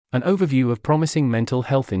An overview of promising mental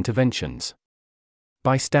health interventions.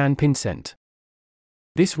 By Stan Pinsent.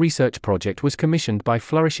 This research project was commissioned by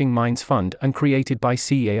Flourishing Minds Fund and created by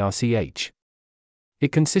CARCH.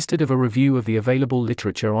 It consisted of a review of the available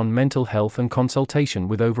literature on mental health and consultation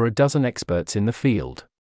with over a dozen experts in the field.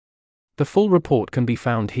 The full report can be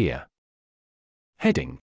found here.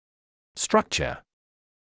 Heading: Structure.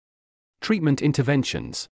 Treatment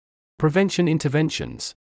interventions. Prevention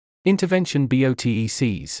interventions. Intervention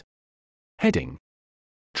BOTECs. Heading: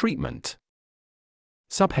 Treatment.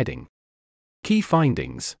 Subheading: Key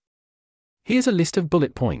findings. Here's a list of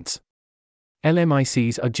bullet points.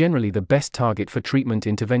 LMICs are generally the best target for treatment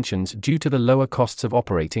interventions due to the lower costs of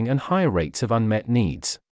operating and higher rates of unmet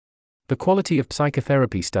needs. The quality of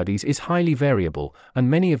psychotherapy studies is highly variable, and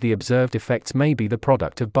many of the observed effects may be the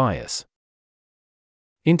product of bias.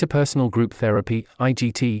 Interpersonal group therapy,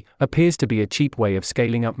 IGT, appears to be a cheap way of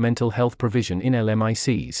scaling up mental health provision in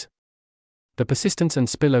LMICs. The persistence and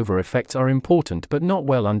spillover effects are important but not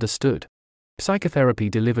well understood. Psychotherapy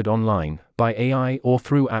delivered online, by AI or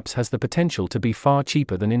through apps has the potential to be far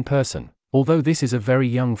cheaper than in person, although this is a very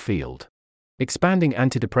young field. Expanding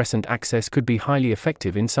antidepressant access could be highly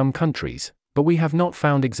effective in some countries, but we have not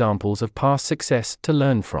found examples of past success to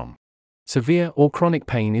learn from. Severe or chronic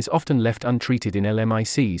pain is often left untreated in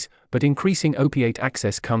LMICs, but increasing opiate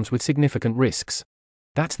access comes with significant risks.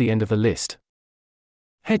 That's the end of the list.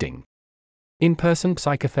 Heading: In-person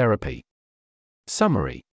psychotherapy.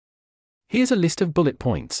 Summary. Here's a list of bullet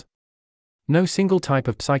points. No single type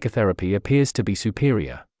of psychotherapy appears to be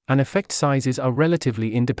superior, and effect sizes are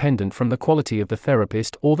relatively independent from the quality of the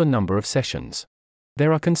therapist or the number of sessions.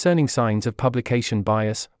 There are concerning signs of publication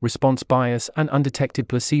bias, response bias, and undetected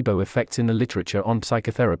placebo effects in the literature on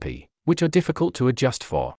psychotherapy, which are difficult to adjust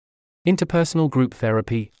for. Interpersonal group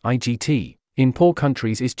therapy, IGT, in poor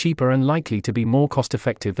countries is cheaper and likely to be more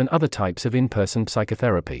cost-effective than other types of in-person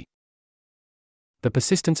psychotherapy. The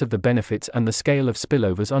persistence of the benefits and the scale of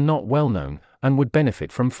spillovers are not well known, and would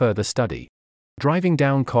benefit from further study. Driving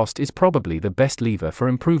down cost is probably the best lever for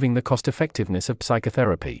improving the cost-effectiveness of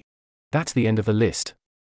psychotherapy. That's the end of the list.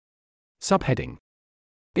 Subheading: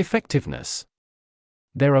 Effectiveness.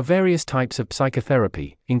 There are various types of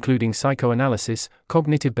psychotherapy, including psychoanalysis,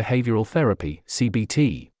 cognitive behavioral therapy,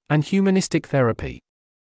 CBT, and humanistic therapy.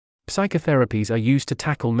 Psychotherapies are used to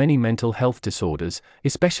tackle many mental health disorders,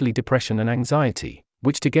 especially depression and anxiety,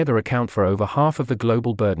 which together account for over half of the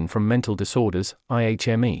global burden from mental disorders,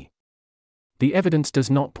 IHME. The evidence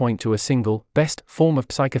does not point to a single, best form of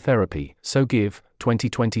psychotherapy, so give,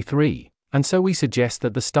 2023, and so we suggest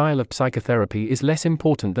that the style of psychotherapy is less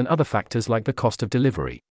important than other factors like the cost of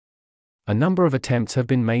delivery. A number of attempts have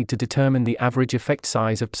been made to determine the average effect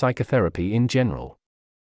size of psychotherapy in general.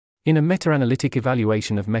 In a meta-analytic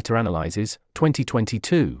evaluation of meta-analyses,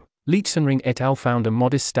 2022, Leachsenring et al. Found a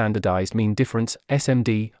modest standardized mean difference,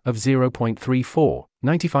 SMD, of 0.34,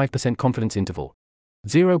 95% confidence interval.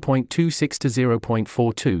 0.26 to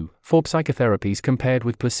 0.42 for psychotherapies compared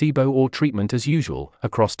with placebo or treatment as usual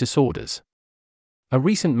across disorders. A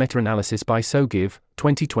recent meta-analysis by SoGive,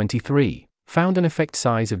 2023, found an effect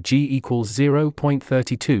size of G equals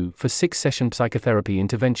 0.32 for 6-session psychotherapy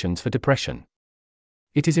interventions for depression.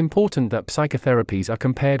 It is important that psychotherapies are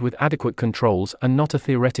compared with adequate controls and not a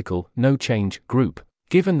theoretical, no-change group,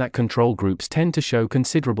 given that control groups tend to show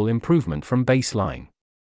considerable improvement from baseline.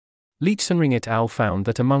 Leachsenring et al. Found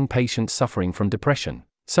that among patients suffering from depression,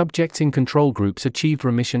 subjects in control groups achieved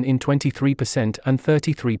remission in 23% and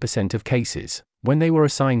 33% of cases, when they were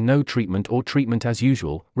assigned no treatment or treatment as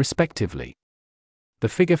usual, respectively. The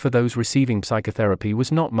figure for those receiving psychotherapy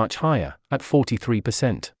was not much higher, at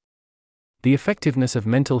 43%. The effectiveness of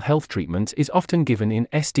mental health treatments is often given in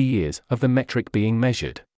SD years of the metric being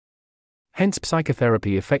measured. Hence,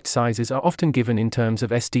 psychotherapy effect sizes are often given in terms of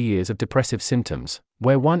SD years of depressive symptoms,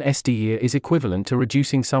 where 1 SD year is equivalent to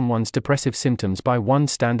reducing someone's depressive symptoms by 1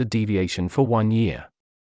 standard deviation for 1 year.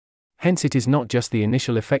 Hence, it is not just the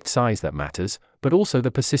initial effect size that matters, but also the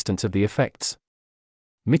persistence of the effects.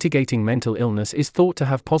 Mitigating mental illness is thought to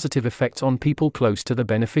have positive effects on people close to the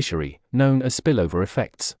beneficiary, known as spillover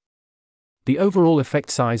effects. The overall effect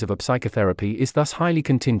size of a psychotherapy is thus highly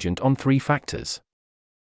contingent on 3 factors.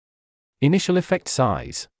 Initial effect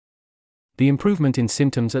size. The improvement in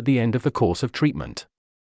symptoms at the end of the course of treatment.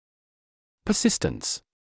 Persistence.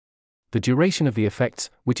 The duration of the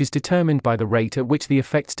effects, which is determined by the rate at which the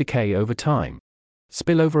effects decay over time.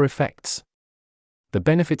 Spillover effects. The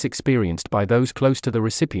benefits experienced by those close to the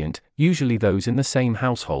recipient, usually those in the same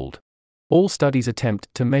household. All studies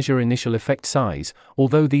attempt to measure initial effect size,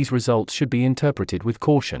 although these results should be interpreted with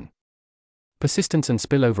caution. Persistence and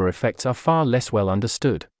spillover effects are far less well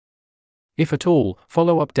understood. If at all,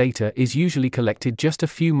 follow-up data is usually collected just a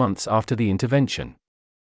few months after the intervention.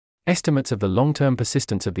 Estimates of the long-term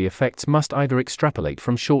persistence of the effects must either extrapolate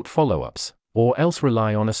from short follow-ups, or else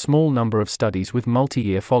rely on a small number of studies with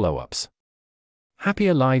multi-year follow-ups.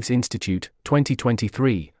 Happier Lives Institute,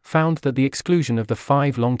 2023, found that the exclusion of the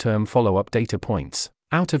 5 long-term follow-up data points,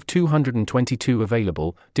 out of 222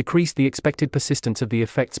 available, decreased the expected persistence of the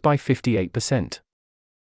effects by 58%.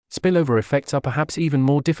 Spillover effects are perhaps even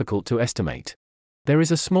more difficult to estimate. There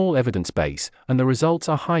is a small evidence base, and the results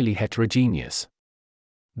are highly heterogeneous.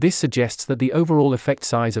 This suggests that the overall effect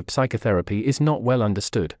size of psychotherapy is not well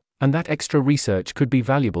understood, and that extra research could be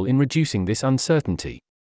valuable in reducing this uncertainty.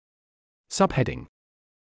 Subheading: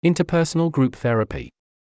 Interpersonal group therapy.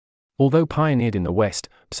 Although pioneered in the West,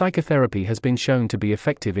 psychotherapy has been shown to be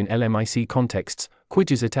effective in LMIC contexts,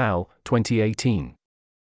 Quidges et al., 2018.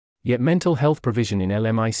 Yet mental health provision in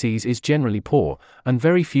LMICs is generally poor, and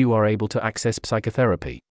very few are able to access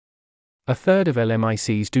psychotherapy. A third of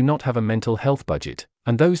LMICs do not have a mental health budget,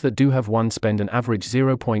 and those that do have one spend an average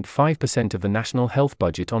 0.5% of the national health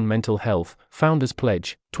budget on mental health, Founders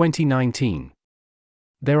Pledge, 2019.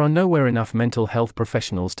 There are nowhere enough mental health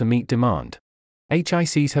professionals to meet demand.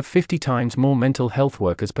 HICs have 50 times more mental health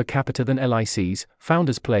workers per capita than LICs,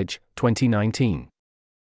 Founders Pledge, 2019.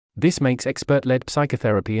 This makes expert-led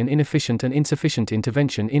psychotherapy an inefficient and insufficient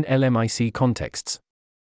intervention in LMIC contexts.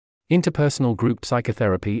 Interpersonal group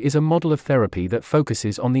psychotherapy is a model of therapy that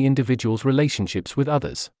focuses on the individual's relationships with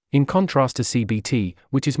others, in contrast to CBT,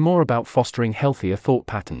 which is more about fostering healthier thought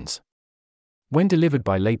patterns. When delivered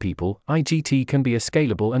by laypeople, IGT can be a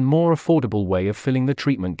scalable and more affordable way of filling the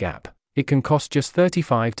treatment gap. It can cost just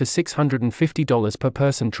 $35 to $650 per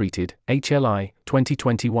person treated, HLI,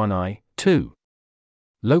 2021 I-2.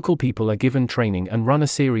 Local people are given training and run a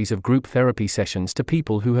series of group therapy sessions to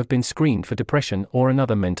people who have been screened for depression or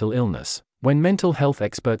another mental illness. When mental health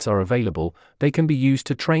experts are available, they can be used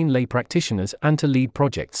to train lay practitioners and to lead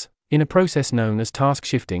projects, in a process known as task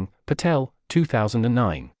shifting, Patel,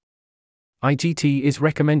 2009. IGT is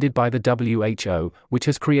recommended by the WHO, which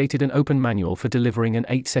has created an open manual for delivering an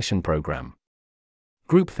 8-session program.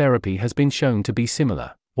 Group therapy has been shown to be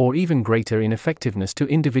similar, or even greater in effectiveness to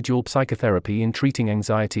individual psychotherapy in treating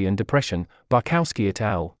anxiety and depression, Barkowski et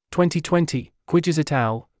al., 2020, Quidges et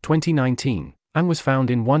al., 2019, and was found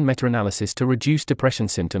in one meta-analysis to reduce depression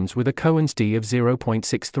symptoms with a Cohen's d of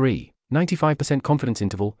 0.63, 95% confidence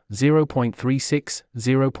interval, 0.36,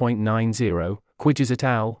 0.90, Quidges et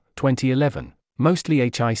al., 2011, mostly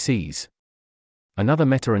HICs. Another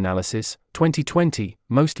meta-analysis, 2020,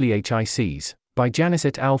 mostly HICs, by Janis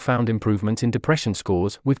et al. Found improvements in depression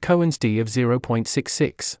scores with Cohen's d of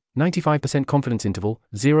 0.66, 95% confidence interval,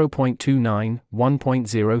 0.29,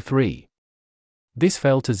 1.03. This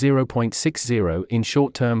fell to 0.60 in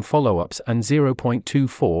short-term follow-ups and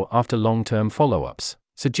 0.24 after long-term follow-ups,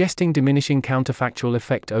 suggesting diminishing counterfactual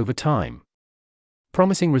effect over time.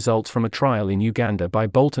 Promising results from a trial in Uganda by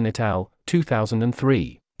Bolton et al.,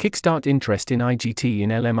 2003, kickstart interest in IGT in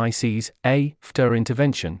LMICs, FTIR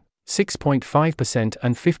intervention. 6.5%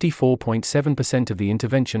 and 54.7% of the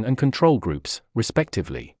intervention and control groups,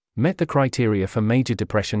 respectively, met the criteria for major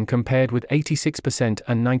depression compared with 86%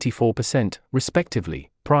 and 94%, respectively,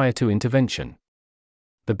 prior to intervention.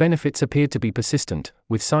 The benefits appeared to be persistent,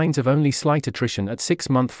 with signs of only slight attrition at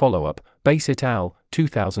 6-month follow-up, Bass et al.,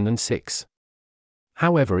 2006.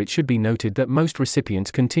 However, it should be noted that most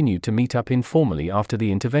recipients continued to meet up informally after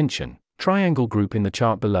the intervention. Triangle group in the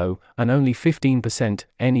chart below, and only 15%,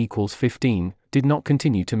 n equals 15, did not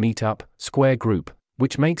continue to meet up, square group,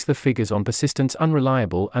 which makes the figures on persistence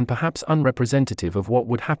unreliable and perhaps unrepresentative of what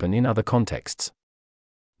would happen in other contexts.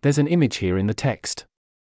 There's an image here in the text.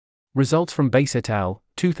 Results from Bass et al.,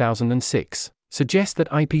 2006, suggest that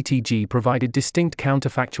IPTG provided distinct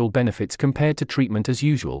counterfactual benefits compared to treatment as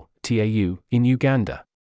usual, TAU, in Uganda.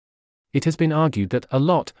 It has been argued that a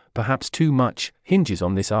lot, perhaps too much, hinges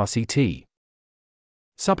on this RCT.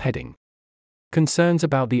 Subheading: Concerns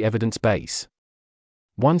about the evidence base.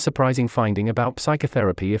 One surprising finding about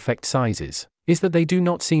psychotherapy effect sizes is that they do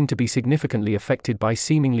not seem to be significantly affected by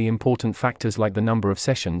seemingly important factors like the number of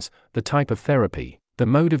sessions, the type of therapy, the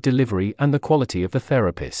mode of delivery, and the quality of the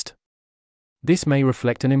therapist. This may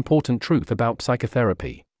reflect an important truth about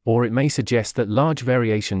psychotherapy, or it may suggest that large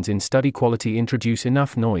variations in study quality introduce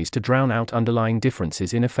enough noise to drown out underlying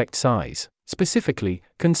differences in effect size. Specifically,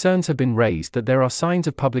 concerns have been raised that there are signs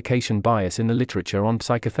of publication bias in the literature on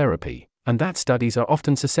psychotherapy, and that studies are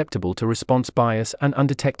often susceptible to response bias and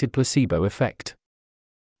undetected placebo effect.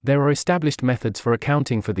 There are established methods for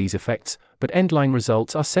accounting for these effects, but endline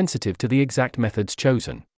results are sensitive to the exact methods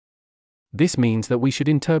chosen. This means that we should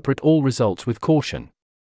interpret all results with caution.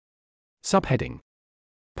 Subheading: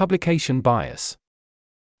 Publication bias.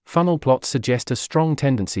 Funnel plots suggest a strong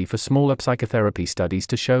tendency for smaller psychotherapy studies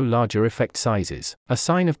to show larger effect sizes, a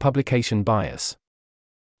sign of publication bias.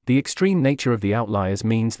 The extreme nature of the outliers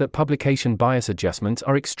means that publication bias adjustments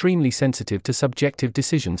are extremely sensitive to subjective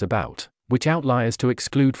decisions about which outliers to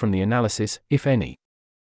exclude from the analysis, if any.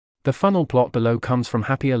 The funnel plot below comes from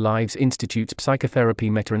Happier Lives Institute's psychotherapy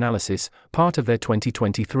meta-analysis, part of their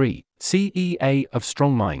 2023 CEA of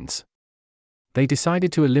Strong Minds. They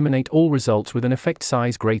decided to eliminate all results with an effect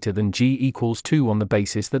size greater than G=2 on the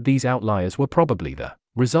basis that these outliers were probably the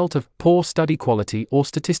result of poor study quality or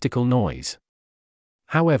statistical noise.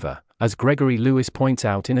 However, as Gregory Lewis points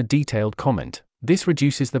out in a detailed comment, this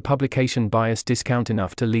reduces the publication bias discount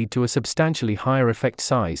enough to lead to a substantially higher effect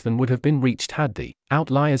size than would have been reached had the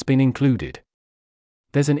outliers been included.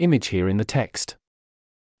 There's an image here in the text.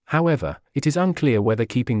 However, it is unclear whether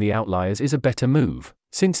keeping the outliers is a better move,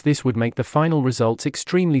 since this would make the final results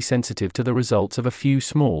extremely sensitive to the results of a few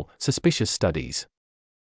small, suspicious studies.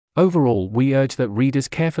 Overall, we urge that readers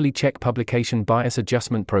carefully check publication bias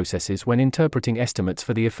adjustment processes when interpreting estimates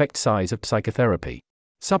for the effect size of psychotherapy.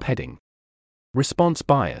 Subheading: Response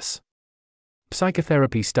bias.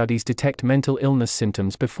 Psychotherapy studies detect mental illness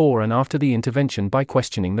symptoms before and after the intervention by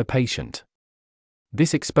questioning the patient.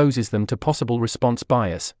 This exposes them to possible response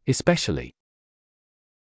bias, especially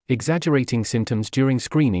exaggerating symptoms during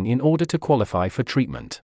screening in order to qualify for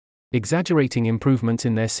treatment. Exaggerating improvements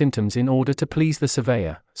in their symptoms in order to please the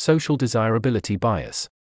surveyor, social desirability bias.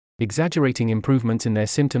 Exaggerating improvements in their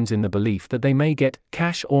symptoms in the belief that they may get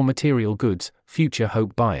cash or material goods, future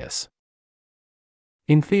hope bias.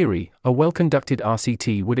 In theory, a well-conducted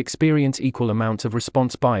RCT would experience equal amounts of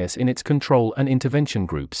response bias in its control and intervention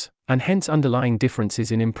groups, and hence underlying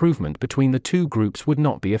differences in improvement between the two groups would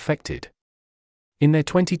not be affected. In their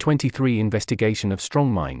 2023 investigation of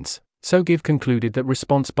Strong Minds, SOGIV concluded that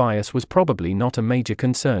response bias was probably not a major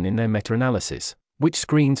concern in their meta-analysis, which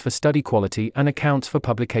screens for study quality and accounts for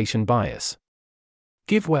publication bias.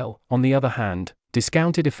 GiveWell, on the other hand,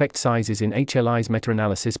 discounted effect sizes in HLI's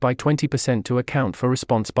meta-analysis by 20% to account for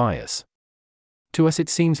response bias. To us, it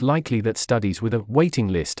seems likely that studies with a waiting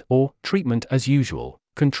list or treatment as usual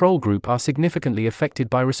control group are significantly affected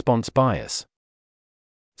by response bias.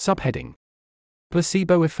 Subheading: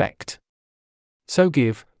 Placebo effect.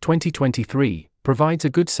 SOGIV, 2023, provides a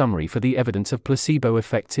good summary for the evidence of placebo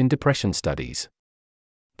effects in depression studies.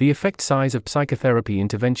 The effect size of psychotherapy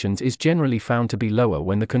interventions is generally found to be lower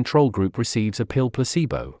when the control group receives a pill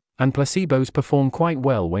placebo, and placebos perform quite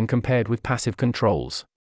well when compared with passive controls.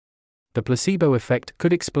 The placebo effect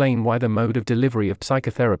could explain why the mode of delivery of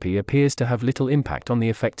psychotherapy appears to have little impact on the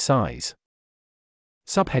effect size.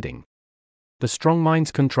 Subheading: The Strong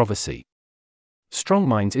Minds controversy. Strong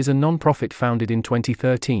Minds is a non-profit founded in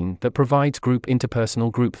 2013 that provides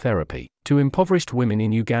interpersonal group therapy to impoverished women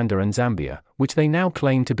in Uganda and Zambia, which they now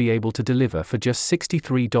claim to be able to deliver for just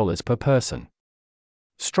 $63 per person.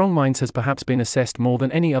 Strong Minds has perhaps been assessed more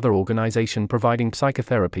than any other organization providing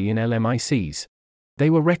psychotherapy in LMICs. They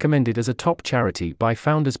were recommended as a top charity by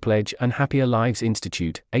Founders Pledge and Happier Lives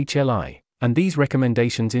Institute, HLI, and these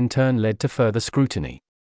recommendations in turn led to further scrutiny.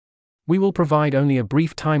 We will provide only a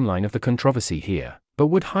brief timeline of the controversy here, but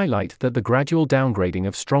would highlight that the gradual downgrading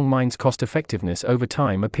of Strong Minds' cost-effectiveness over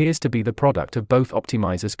time appears to be the product of both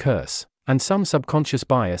optimizer's curse and some subconscious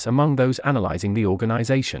bias among those analyzing the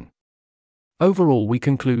organization. Overall, we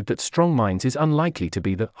conclude that Strong Minds is unlikely to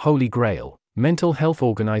be the Holy Grail mental health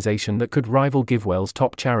organization that could rival GiveWell's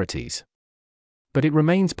top charities. But it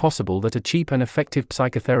remains possible that a cheap and effective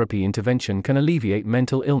psychotherapy intervention can alleviate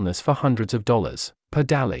mental illness for hundreds of dollars per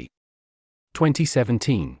DALY.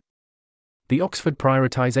 2017. The Oxford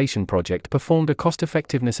Prioritization Project performed a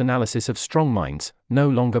cost-effectiveness analysis of Strong Minds, no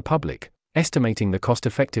longer public, estimating the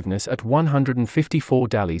cost-effectiveness at $154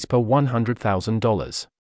 DALYs per $100,000.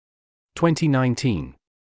 2019.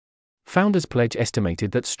 Founders Pledge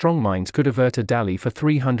estimated that Strong Minds could avert a DALY for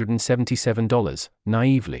 $377,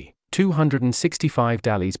 naively, $265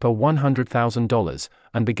 DALYs per $100,000,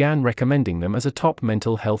 and began recommending them as a top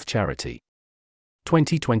mental health charity.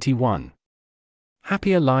 2021.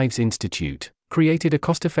 Happier Lives Institute created a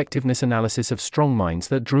cost-effectiveness analysis of Strong Minds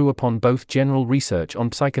that drew upon both general research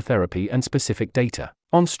on psychotherapy and specific data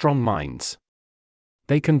on Strong Minds.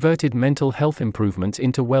 They converted mental health improvements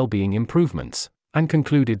into well-being improvements, and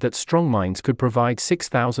concluded that Strong Minds could provide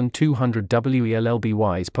 6,200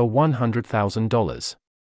 WELLBYs per $100,000.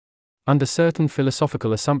 Under certain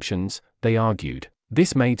philosophical assumptions, they argued,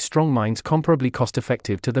 this made Strong Minds comparably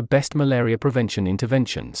cost-effective to the best malaria prevention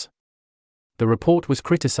interventions. The report was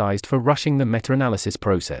criticized for rushing the meta-analysis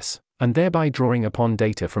process, and thereby drawing upon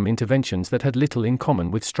data from interventions that had little in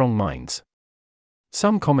common with strong minds.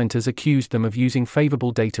 Some commenters accused them of using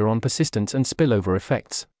favorable data on persistence and spillover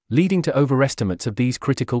effects, leading to overestimates of these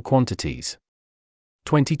critical quantities.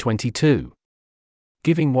 2022.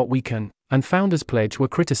 Giving What We Can, and Founders Pledge were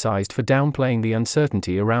criticized for downplaying the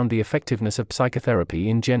uncertainty around the effectiveness of psychotherapy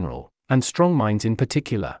in general, and strong minds in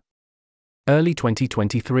particular. Early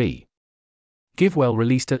 2023. GiveWell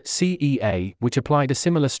released a CEA which applied a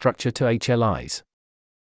similar structure to HLIs.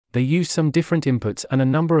 They used some different inputs and a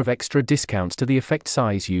number of extra discounts to the effect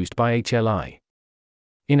size used by HLI.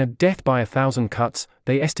 In a death by 1,000 cuts,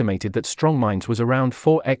 they estimated that strong minds was around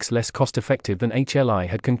 4x less cost-effective than HLI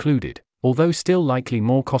had concluded, although still likely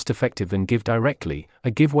more cost-effective than Give Directly,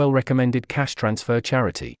 a GiveWell recommended cash transfer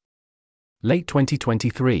charity. Late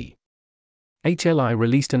 2023. HLI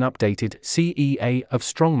released an updated CEA of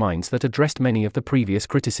strong minds that addressed many of the previous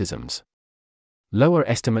criticisms. Lower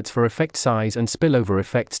estimates for effect size and spillover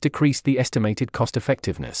effects decreased the estimated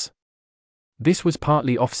cost-effectiveness. This was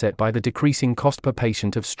partly offset by the decreasing cost per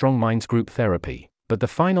patient of strong minds group therapy, but the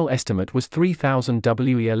final estimate was $3,000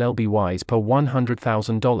 WELLBYs per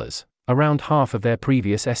 $100,000, around half of their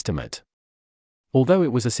previous estimate. Although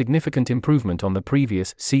it was a significant improvement on the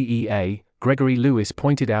previous CEA, Gregory Lewis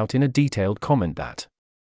pointed out in a detailed comment that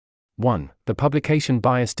 1. The publication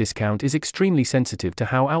bias discount is extremely sensitive to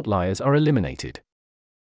how outliers are eliminated.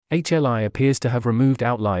 HLI appears to have removed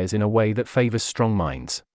outliers in a way that favors strong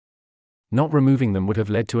minds. Not removing them would have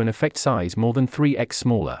led to an effect size more than 3x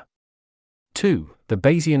smaller. 2. The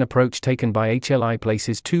Bayesian approach taken by HLI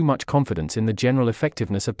places too much confidence in the general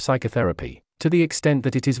effectiveness of psychotherapy, to the extent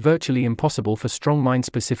that it is virtually impossible for strong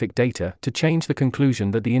mind-specific data to change the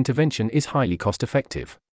conclusion that the intervention is highly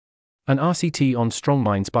cost-effective. An RCT on strong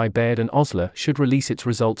minds by Baird and Osler should release its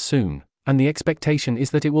results soon, and the expectation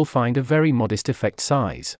is that it will find a very modest effect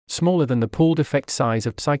size, smaller than the pooled effect size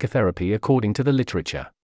of psychotherapy according to the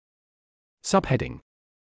literature. Subheading: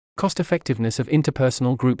 Cost-effectiveness of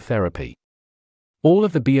interpersonal group therapy. All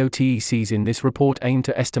of the BOTECs in this report aim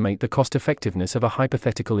to estimate the cost-effectiveness of a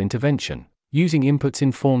hypothetical intervention, using inputs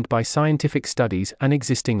informed by scientific studies and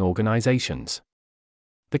existing organizations.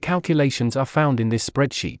 The calculations are found in this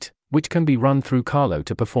spreadsheet, which can be run through Carlo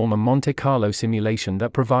to perform a Monte Carlo simulation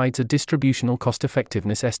that provides a distributional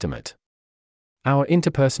cost-effectiveness estimate. Our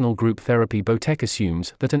interpersonal group therapy BOTEC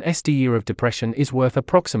assumes that an SD year of depression is worth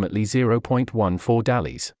approximately 0.14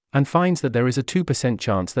 DALYs, and finds that there is a 2%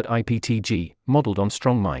 chance that IPTG, modeled on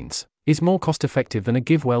strong minds, is more cost-effective than a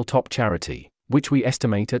GiveWell top charity, which we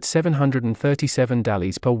estimate at 737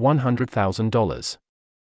 DALYs per $100,000.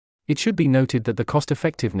 It should be noted that the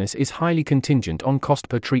cost-effectiveness is highly contingent on cost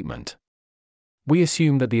per treatment. We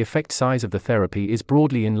assume that the effect size of the therapy is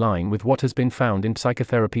broadly in line with what has been found in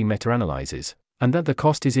psychotherapy meta-analyses, and that the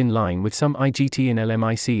cost is in line with some IGT and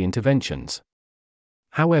LMIC interventions.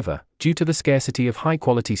 However, due to the scarcity of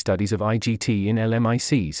high-quality studies of IGT in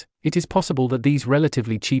LMICs, it is possible that these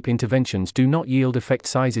relatively cheap interventions do not yield effect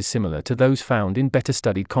sizes similar to those found in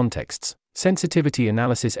better-studied contexts. Sensitivity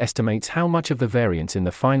analysis estimates how much of the variance in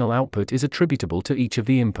the final output is attributable to each of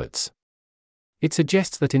the inputs. It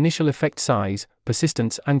suggests that initial effect size,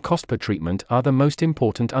 persistence, and cost per treatment are the most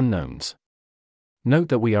important unknowns. Note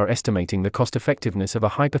that we are estimating the cost-effectiveness of a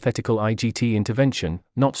hypothetical IGT intervention,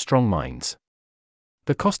 not strong minds.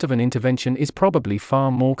 The cost of an intervention is probably far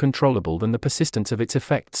more controllable than the persistence of its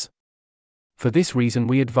effects. For this reason,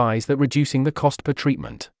 we advise that reducing the cost per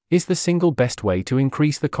treatment is the single best way to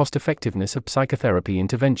increase the cost-effectiveness of psychotherapy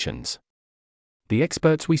interventions. The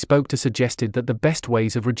experts we spoke to suggested that the best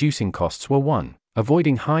ways of reducing costs were 1.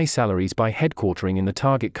 Avoiding high salaries by headquartering in the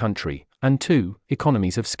target country, and 2.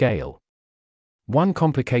 Economies of scale. One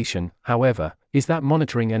complication, however, is that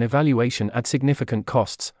monitoring and evaluation add significant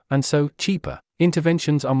costs, and so, cheaper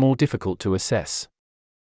interventions are more difficult to assess.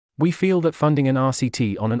 We feel that funding an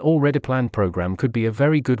RCT on an already planned program could be a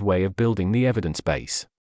very good way of building the evidence base.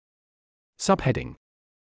 Subheading: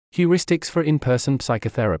 Heuristics for in-person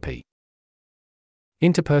psychotherapy.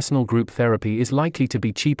 Interpersonal group therapy is likely to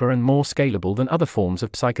be cheaper and more scalable than other forms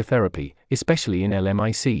of psychotherapy, especially in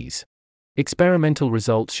LMICs. Experimental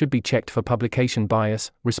results should be checked for publication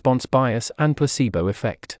bias, response bias, and placebo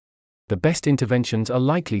effect. The best interventions are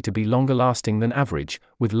likely to be longer lasting than average,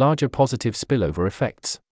 with larger positive spillover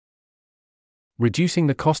effects. Reducing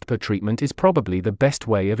the cost per treatment is probably the best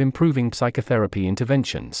way of improving psychotherapy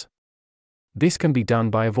interventions. This can be done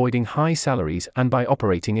by avoiding high salaries and by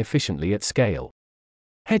operating efficiently at scale.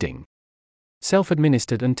 Heading: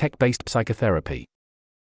 Self-administered and tech-based psychotherapy.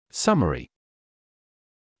 Summary: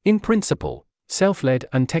 In principle, Self-led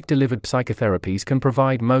and tech-delivered psychotherapies can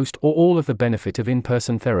provide most or all of the benefit of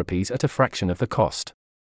in-person therapies at a fraction of the cost.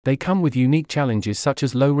 They come with unique challenges such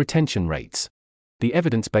as low retention rates. The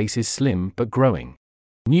evidence base is slim but growing.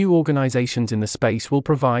 New organizations in the space will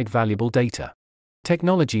provide valuable data.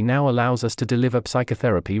 Technology now allows us to deliver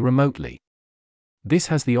psychotherapy remotely. This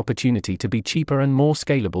has the opportunity to be cheaper and more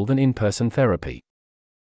scalable than in-person therapy.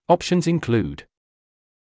 Options include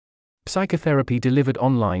psychotherapy delivered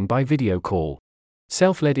online by video call,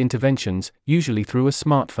 self-led interventions, usually through a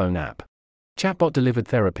smartphone app, chatbot-delivered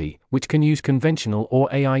therapy, which can use conventional or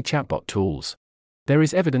AI chatbot tools. There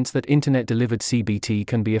is evidence that internet-delivered CBT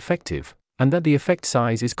can be effective, and that the effect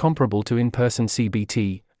size is comparable to in-person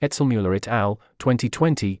CBT, Etzelmuller et al.,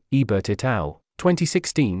 2020, Ebert et al.,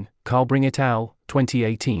 2016, Karlbring et al.,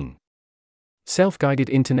 2018. Self-guided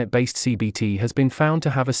internet-based CBT has been found to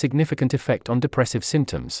have a significant effect on depressive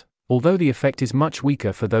symptoms, although the effect is much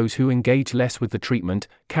weaker for those who engage less with the treatment,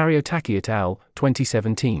 Kariotaki et al.,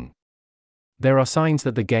 2017. There are signs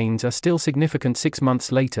that the gains are still significant 6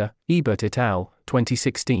 months later, Ebert et al.,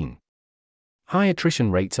 2016. High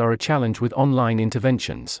attrition rates are a challenge with online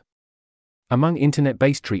interventions. Among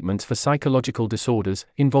internet-based treatments for psychological disorders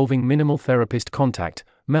involving minimal therapist contact,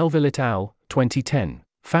 Melville et al., 2010,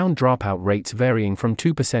 found dropout rates varying from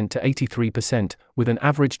 2% to 83%, with an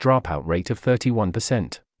average dropout rate of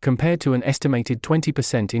 31%, compared to an estimated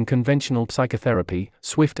 20% in conventional psychotherapy,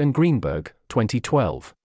 Swift and Greenberg,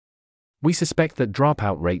 2012. We suspect that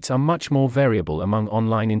dropout rates are much more variable among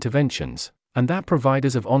online interventions, and that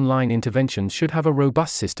providers of online interventions should have a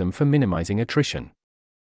robust system for minimizing attrition.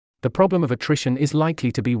 The problem of attrition is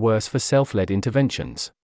likely to be worse for self-led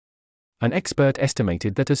interventions. An expert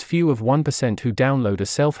estimated that as few of 1% who download a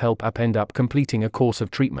self-help app end up completing a course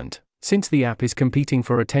of treatment, since the app is competing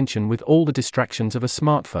for attention with all the distractions of a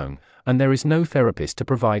smartphone, and there is no therapist to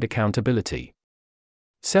provide accountability.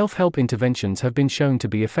 Self-help interventions have been shown to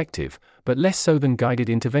be effective, but less so than guided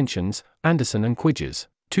interventions, Anderson and Quidges,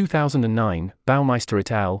 2009, Baumeister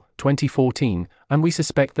et al., 2014, and we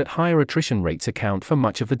suspect that higher attrition rates account for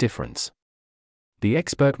much of the difference. The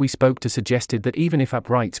expert we spoke to suggested that even if app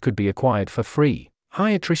rights could be acquired for free,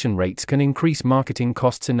 high attrition rates can increase marketing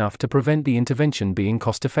costs enough to prevent the intervention being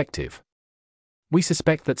cost-effective. We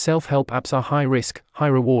suspect that self-help apps are high-risk,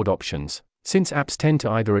 high-reward options, since apps tend to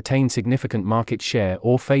either attain significant market share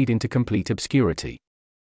or fade into complete obscurity.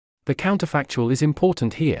 The counterfactual is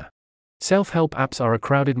important here. Self-help apps are a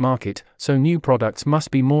crowded market, so new products must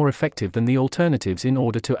be more effective than the alternatives in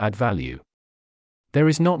order to add value. There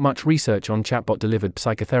is not much research on chatbot-delivered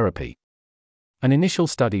psychotherapy. An initial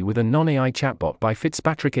study with a non-AI chatbot by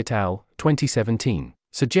Fitzpatrick et al., 2017,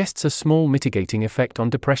 suggests a small mitigating effect on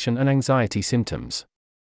depression and anxiety symptoms.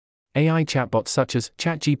 AI chatbots such as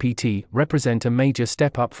ChatGPT represent a major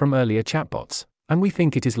step up from earlier chatbots, and we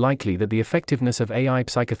think it is likely that the effectiveness of AI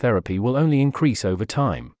psychotherapy will only increase over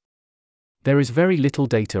time. There is very little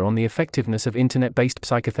data on the effectiveness of internet-based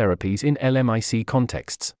psychotherapies in LMIC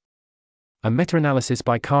contexts. A meta-analysis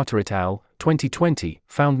by Carter et al., 2020,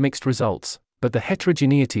 found mixed results, but the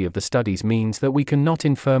heterogeneity of the studies means that we cannot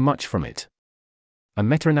infer much from it. A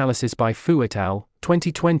meta-analysis by Fu et al.,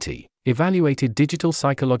 2020, evaluated digital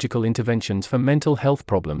psychological interventions for mental health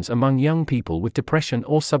problems among young people with depression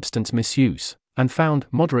or substance misuse, and found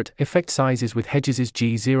moderate effect sizes with Hedges'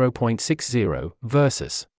 G0.60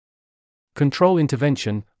 versus control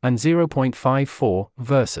intervention, and 0.54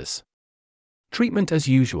 versus treatment as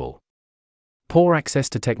usual. Poor access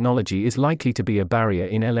to technology is likely to be a barrier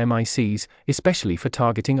in LMICs, especially for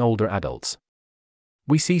targeting older adults.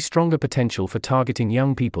 We see stronger potential for targeting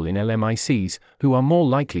young people in LMICs, who are more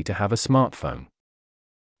likely to have a smartphone.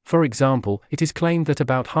 For example, it is claimed that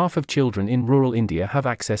about half of children in rural India have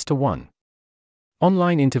access to one.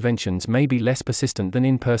 Online interventions may be less persistent than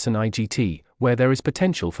in-person IGT, where there is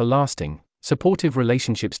potential for lasting, supportive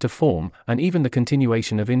relationships to form, and even the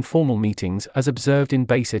continuation of informal meetings as observed in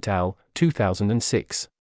Bass et al., 2006.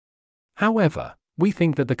 However, we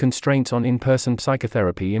think that the constraints on in-person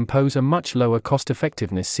psychotherapy impose a much lower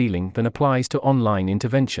cost-effectiveness ceiling than applies to online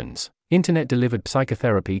interventions. Internet-delivered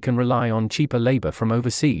psychotherapy can rely on cheaper labor from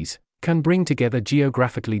overseas, can bring together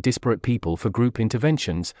geographically disparate people for group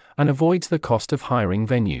interventions, and avoids the cost of hiring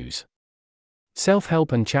venues.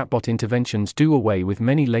 Self-help and chatbot interventions do away with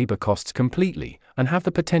many labor costs completely, and have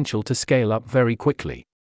the potential to scale up very quickly.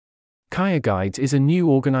 Kaya Guides is a new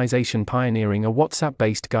organization pioneering a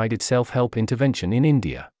WhatsApp-based guided self-help intervention in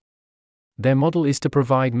India. Their model is to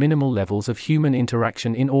provide minimal levels of human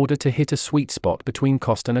interaction in order to hit a sweet spot between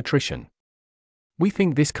cost and attrition. We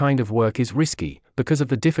think this kind of work is risky, because of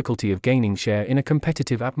the difficulty of gaining share in a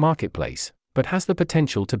competitive app marketplace, but has the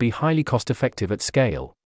potential to be highly cost-effective at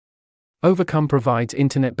scale. Overcome provides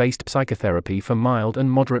internet-based psychotherapy for mild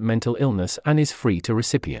and moderate mental illness and is free to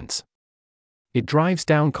recipients. It drives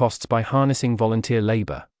down costs by harnessing volunteer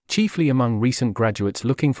labor, chiefly among recent graduates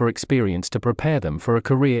looking for experience to prepare them for a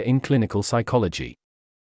career in clinical psychology.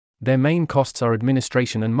 Their main costs are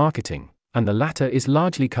administration and marketing, and the latter is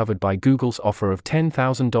largely covered by Google's offer of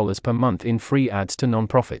 $10,000 per month in free ads to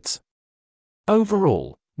nonprofits.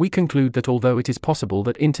 Overall, we conclude that although it is possible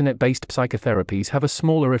that internet-based psychotherapies have a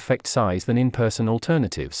smaller effect size than in-person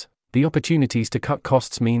alternatives, the opportunities to cut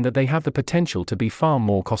costs mean that they have the potential to be far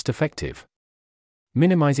more cost-effective.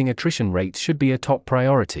 Minimizing attrition rates should be a top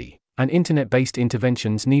priority, and internet-based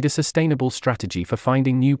interventions need a sustainable strategy for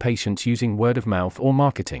finding new patients using word of mouth or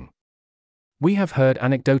marketing. We have heard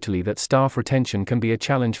anecdotally that staff retention can be a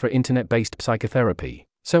challenge for internet-based psychotherapy,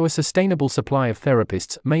 so a sustainable supply of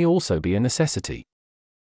therapists may also be a necessity.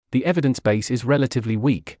 The evidence base is relatively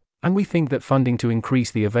weak, and we think that funding to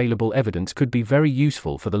increase the available evidence could be very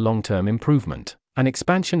useful for the long-term improvement and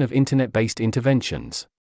expansion of internet-based interventions.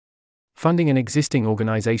 Funding an existing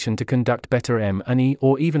organization to conduct better M&E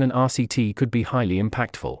or even an RCT could be highly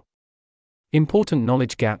impactful. Important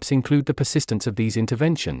knowledge gaps include the persistence of these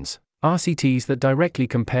interventions, RCTs that directly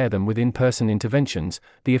compare them with in-person interventions,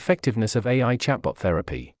 the effectiveness of AI chatbot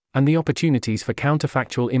therapy, and the opportunities for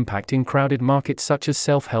counterfactual impact in crowded markets such as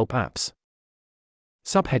self-help apps.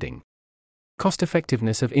 Subheading: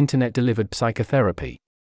 Cost-effectiveness of Internet-delivered psychotherapy.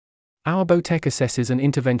 Our BOTEC assesses an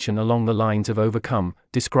intervention along the lines of Overcome,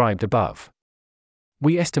 described above.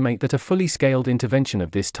 We estimate that a fully scaled intervention of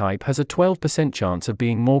this type has a 12% chance of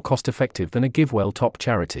being more cost-effective than a GiveWell top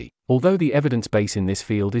charity, although the evidence base in this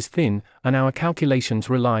field is thin, and our calculations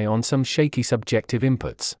rely on some shaky subjective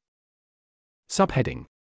inputs. Subheading: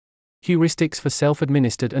 Heuristics for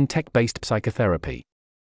self-administered and tech-based psychotherapy.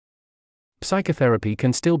 Psychotherapy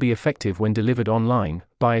can still be effective when delivered online,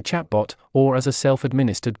 by a chatbot, or as a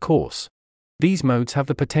self-administered course. These modes have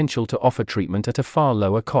the potential to offer treatment at a far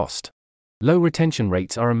lower cost. Low retention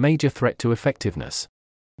rates are a major threat to effectiveness.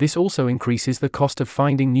 This also increases the cost of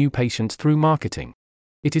finding new patients through marketing.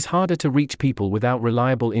 It is harder to reach people without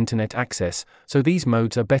reliable internet access, so these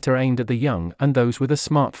modes are better aimed at the young and those with a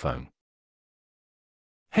smartphone.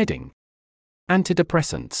 Heading: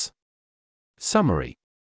 Antidepressants. Summary: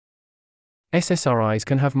 SSRIs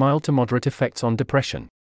can have mild to moderate effects on depression.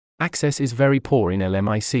 Access is very poor in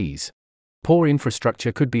LMICs. Poor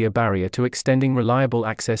infrastructure could be a barrier to extending reliable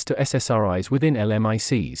access to SSRIs within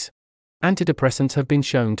LMICs. Antidepressants have been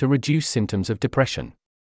shown to reduce symptoms of depression.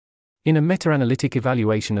 In a meta-analytic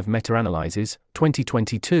evaluation of meta-analyses,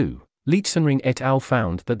 2022, Leachsenring et al.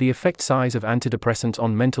 Found that the effect size of antidepressants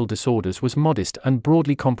on mental disorders was modest and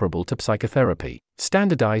broadly comparable to psychotherapy.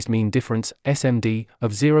 Standardized mean difference, SMD,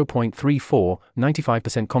 of 0.34,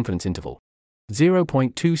 95% confidence interval.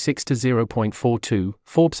 0.26 to 0.42,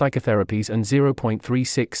 for psychotherapies and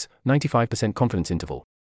 0.36, 95% confidence interval.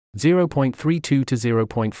 0.32 to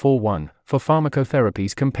 0.41, for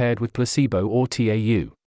pharmacotherapies compared with placebo or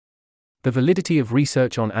TAU. The validity of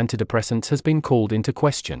research on antidepressants has been called into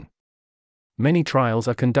question. Many trials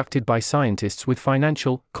are conducted by scientists with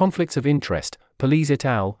financial conflicts of interest, Police et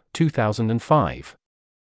al., 2005.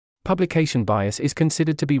 Publication bias is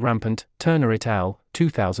considered to be rampant, Turner et al.,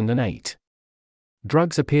 2008.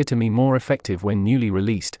 Drugs appear to be more effective when newly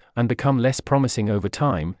released, and become less promising over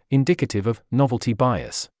time, indicative of novelty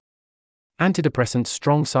bias. Antidepressants'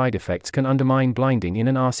 strong side effects can undermine blinding in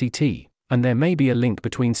an RCT, and there may be a link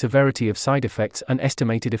between severity of side effects and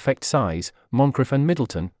estimated effect size, Moncrief and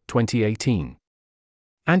Middleton, 2018.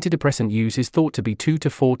 Antidepressant use is thought to be 2 to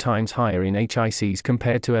 4 times higher in HICs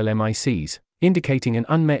compared to LMICs, indicating an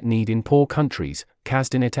unmet need in poor countries,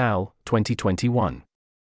 Kasdan et al., 2021.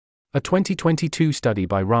 A 2022 study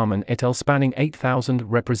by Rahman et al. Spanning 8,000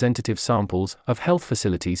 representative samples of health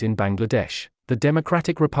facilities in Bangladesh, the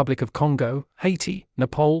Democratic Republic of Congo, Haiti,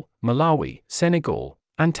 Nepal, Malawi, Senegal,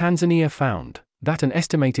 and Tanzania found that an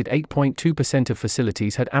estimated 8.2% of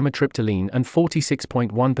facilities had amitriptyline and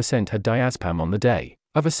 46.1% had diazepam on the day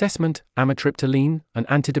of assessment. Amitriptyline, an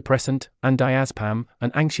antidepressant, and diazepam,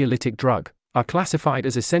 an anxiolytic drug, are classified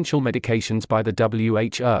as essential medications by the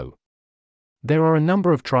WHO. There are a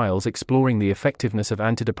number of trials exploring the effectiveness of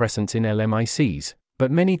antidepressants in LMICs,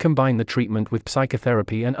 but many combine the treatment with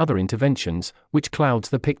psychotherapy and other interventions, which clouds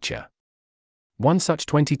the picture. One such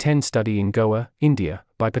 2010 study in Goa, India,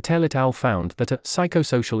 by Patel et al. Found that a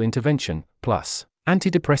psychosocial intervention, plus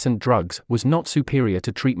antidepressant drugs, was not superior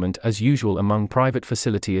to treatment as usual among private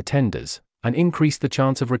facility attenders, and increased the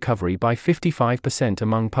chance of recovery by 55%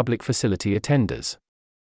 among public facility attenders.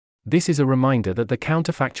 This is a reminder that the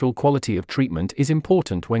counterfactual quality of treatment is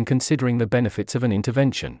important when considering the benefits of an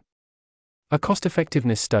intervention. A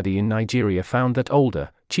cost-effectiveness study in Nigeria found that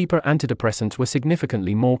older, cheaper antidepressants were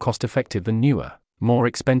significantly more cost-effective than newer, more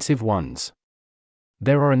expensive ones.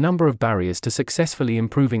 There are a number of barriers to successfully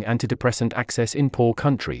improving antidepressant access in poor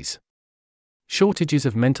countries. Shortages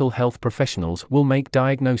of mental health professionals will make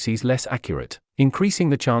diagnoses less accurate, increasing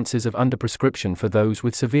the chances of underprescription for those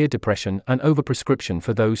with severe depression and overprescription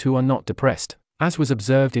for those who are not depressed, as was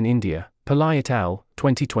observed in India, Pillai et al.,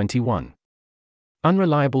 2021.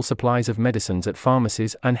 Unreliable supplies of medicines at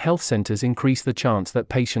pharmacies and health centers increase the chance that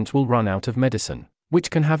patients will run out of medicine, which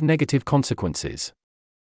can have negative consequences.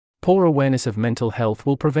 Poor awareness of mental health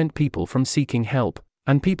will prevent people from seeking help,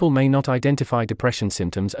 and people may not identify depression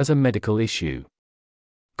symptoms as a medical issue.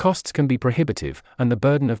 Costs can be prohibitive, and the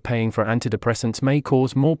burden of paying for antidepressants may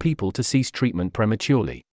cause more people to cease treatment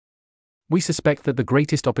prematurely. We suspect that the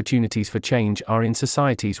greatest opportunities for change are in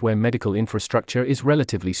societies where medical infrastructure is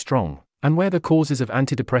relatively strong, and where the causes of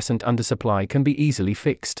antidepressant undersupply can be easily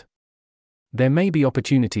fixed. There may be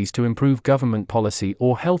opportunities to improve government policy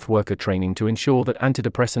or health worker training to ensure that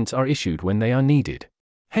antidepressants are issued when they are needed.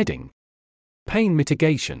 Heading: Pain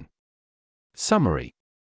mitigation. Summary.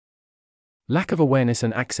 Lack of awareness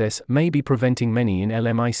and access may be preventing many in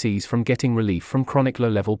LMICs from getting relief from chronic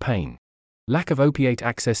low-level pain. Lack of opiate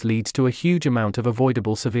access leads to a huge amount of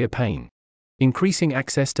avoidable severe pain. Increasing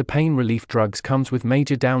access to pain relief drugs comes with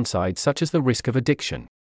major downsides such as the risk of addiction.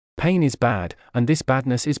 Pain is bad, and this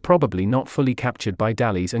badness is probably not fully captured by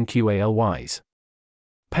DALYs and QALYs.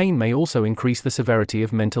 Pain may also increase the severity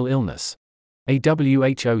of mental illness. A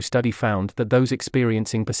WHO study found that those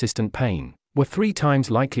experiencing persistent pain were 3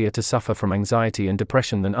 times likelier to suffer from anxiety and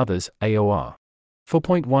depression than others, AOR.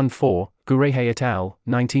 4.14, Gurehe et al.,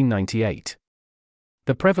 1998.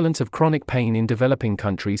 The prevalence of chronic pain in developing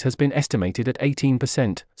countries has been estimated at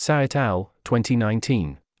 18%, Sa et al.,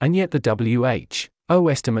 2019, and yet the WHO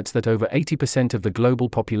estimates that over 80% of the global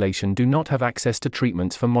population do not have access to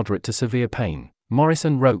treatments for moderate to severe pain, Morris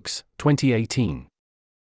and Rokes, 2018.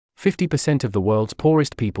 50% of the world's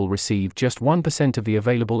poorest people receive just 1% of the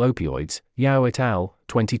available opioids, Yao et al.,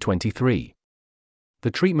 2023.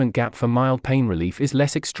 The treatment gap for mild pain relief is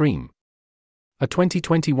less extreme. A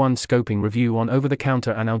 2021 scoping review on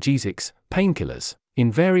over-the-counter analgesics, painkillers,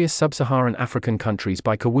 in various sub-Saharan African countries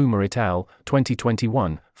by Kawuma et al.,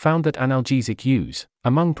 2021, found that analgesic use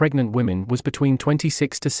among pregnant women was between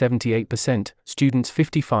 26 to 78%, students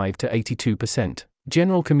 55 to 82%.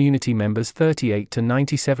 General community members 38 to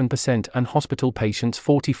 97% and hospital patients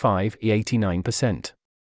 45 to 89%.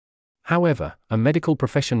 However, a medical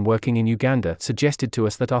profession working in Uganda suggested to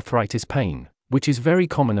us that arthritis pain, which is very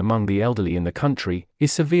common among the elderly in the country,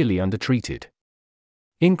 is severely undertreated.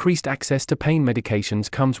 Increased access to pain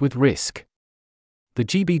medications comes with risk. The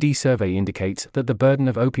GBD survey indicates that the burden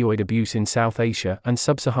of opioid abuse in South Asia and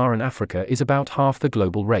Sub-Saharan Africa is about half the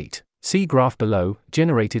global rate. See graph below,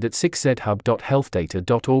 generated at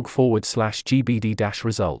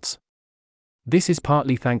 6zhub.healthdata.org/GBD-results. This is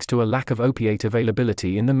partly thanks to a lack of opiate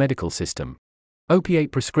availability in the medical system.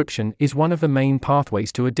 Opiate prescription is one of the main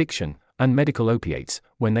pathways to addiction, and medical opiates,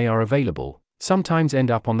 when they are available, sometimes end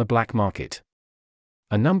up on the black market.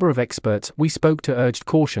 A number of experts we spoke to urged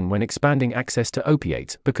caution when expanding access to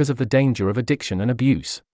opiates because of the danger of addiction and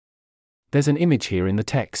abuse. There's an image here in the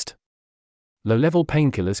text. Low-level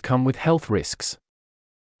painkillers come with health risks.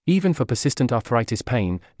 Even for persistent arthritis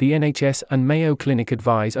pain, the NHS and Mayo Clinic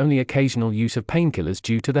advise only occasional use of painkillers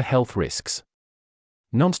due to the health risks.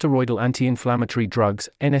 Nonsteroidal anti-inflammatory drugs,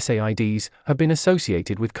 NSAIDs, have been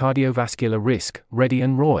associated with cardiovascular risk, Reddy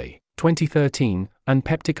and Roy, 2013, and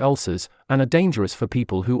peptic ulcers, and are dangerous for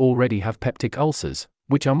people who already have peptic ulcers,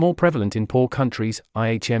 which are more prevalent in poor countries,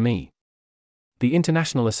 IHME. The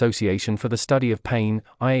International Association for the Study of Pain,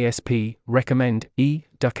 IASP, recommend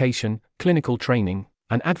education, clinical training,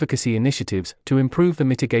 and advocacy initiatives to improve the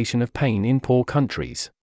mitigation of pain in poor countries.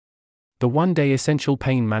 The One-Day Essential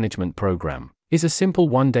Pain Management Program is a simple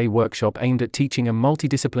one-day workshop aimed at teaching a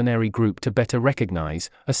multidisciplinary group to better recognize,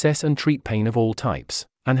 assess and treat pain of all types,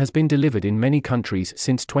 and has been delivered in many countries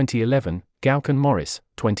since 2011, Gauk and Morris,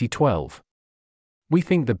 2012. We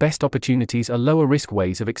think the best opportunities are lower-risk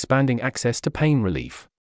ways of expanding access to pain relief.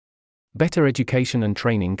 Better education and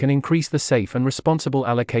training can increase the safe and responsible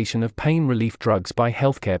allocation of pain relief drugs by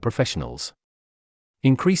healthcare professionals.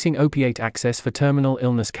 Increasing opiate access for terminal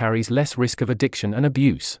illness carries less risk of addiction and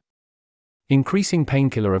abuse. Increasing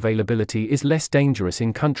painkiller availability is less dangerous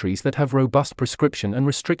in countries that have robust prescription and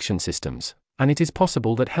restriction systems, and it is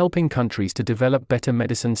possible that helping countries to develop better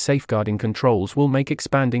medicine safeguarding controls will make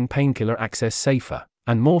expanding painkiller access safer.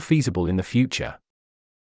 and more feasible in the future.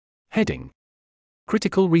 Heading: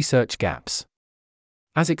 Critical research gaps.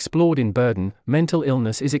 As explored in Burden, mental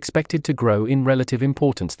illness is expected to grow in relative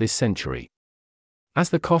importance this century. As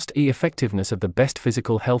the cost-effectiveness of the best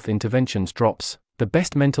physical health interventions drops, the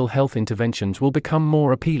best mental health interventions will become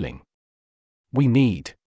more appealing. We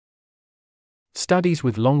need studies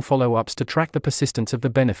with long follow-ups to track the persistence of the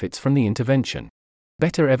benefits from the intervention.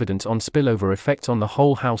 Better evidence on spillover effects on the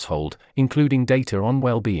whole household, including data on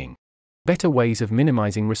well-being. Better ways of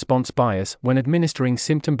minimizing response bias when administering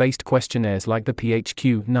symptom-based questionnaires like the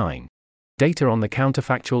PHQ-9. Data on the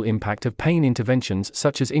counterfactual impact of pain interventions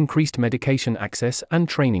such as increased medication access and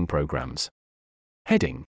training programs.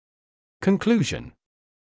 Heading: Conclusion.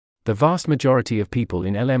 The vast majority of people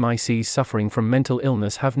in LMICs suffering from mental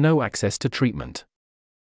illness have no access to treatment.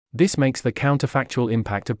 This makes the counterfactual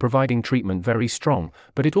impact of providing treatment very strong,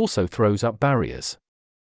 but it also throws up barriers.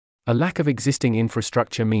 A lack of existing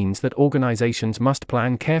infrastructure means that organizations must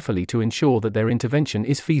plan carefully to ensure that their intervention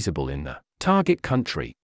is feasible in the target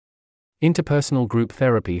country. Interpersonal group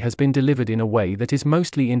therapy has been delivered in a way that is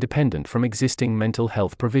mostly independent from existing mental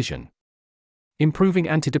health provision. Improving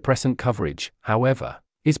antidepressant coverage, however,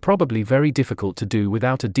 is probably very difficult to do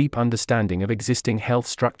without a deep understanding of existing health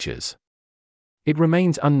structures. It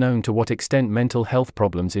remains unknown to what extent mental health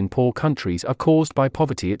problems in poor countries are caused by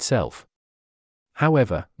poverty itself.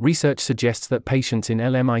 However, research suggests that patients in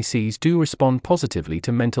LMICs do respond positively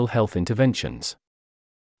to mental health interventions.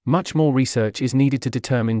 Much more research is needed to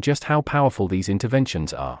determine just how powerful these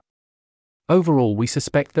interventions are. Overall, we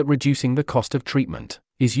suspect that reducing the cost of treatment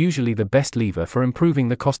is usually the best lever for improving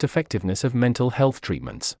the cost-effectiveness of mental health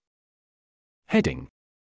treatments. Heading: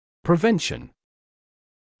 Prevention.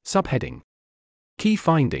 Subheading: Key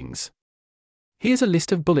findings. Here's a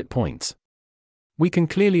list of bullet points. We can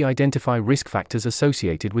clearly identify risk factors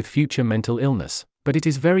associated with future mental illness, but it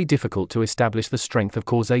is very difficult to establish the strength of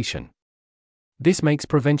causation. This makes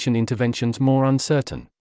prevention interventions more uncertain.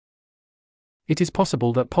 It is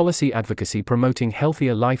possible that policy advocacy promoting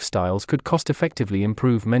healthier lifestyles could cost-effectively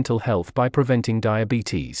improve mental health by preventing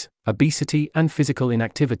diabetes, obesity, and physical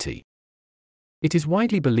inactivity. It is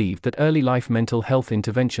widely believed that early life mental health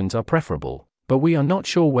interventions are preferable, but we are not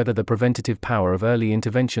sure whether the preventative power of early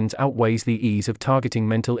interventions outweighs the ease of targeting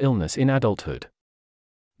mental illness in adulthood.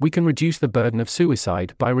 We can reduce the burden of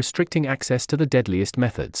suicide by restricting access to the deadliest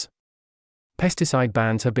methods. Pesticide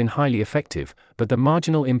bans have been highly effective, but the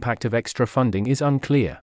marginal impact of extra funding is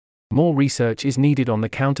unclear. More research is needed on the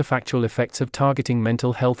counterfactual effects of targeting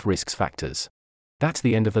mental health risk factors. That's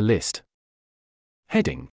the end of the list.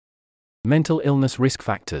 Heading: Mental illness risk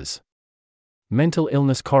factors. Mental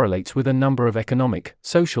illness correlates with a number of economic,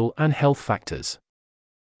 social, and health factors.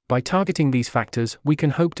 By targeting these factors, we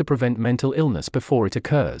can hope to prevent mental illness before it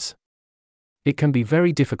occurs. It can be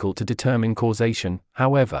very difficult to determine causation,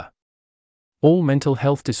 however. All mental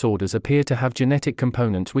health disorders appear to have genetic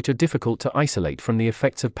components which are difficult to isolate from the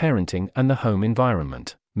effects of parenting and the home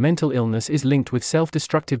environment. Mental illness is linked with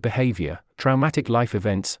self-destructive behavior, traumatic life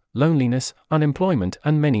events, loneliness, unemployment,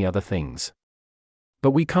 and many other things.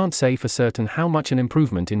 But we can't say for certain how much an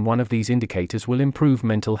improvement in one of these indicators will improve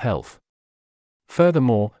mental health.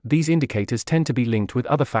 Furthermore, these indicators tend to be linked with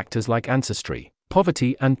other factors like ancestry,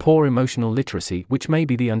 poverty, and poor emotional literacy, which may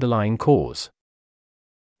be the underlying cause.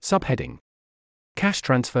 Subheading: Cash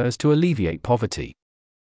transfers to alleviate poverty.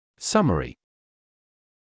 Summary: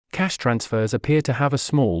 Cash transfers appear to have a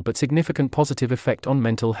small but significant positive effect on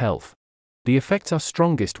mental health. The effects are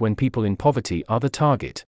strongest when people in poverty are the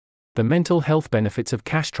target. The mental health benefits of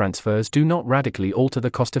cash transfers do not radically alter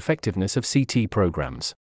the cost-effectiveness of CT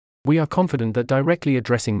programs. We are confident that directly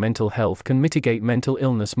addressing mental health can mitigate mental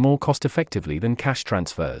illness more cost-effectively than cash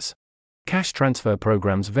transfers. Cash transfer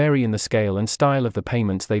programs vary in the scale and style of the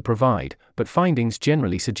payments they provide, but findings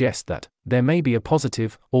generally suggest that there may be a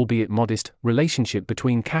positive, albeit modest, relationship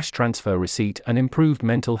between cash transfer receipt and improved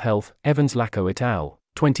mental health. Evans-Lacko et al.,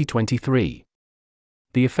 2023.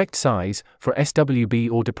 The effect size, for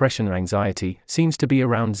SWB or depression or anxiety, seems to be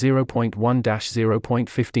around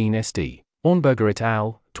 0.1-0.15 SD. Ornberger et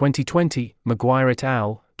al., 2020, Maguire et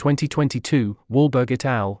al., 2022, Wahlberg et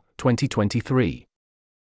al., 2023.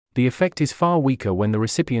 The effect is far weaker when the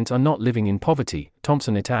recipients are not living in poverty.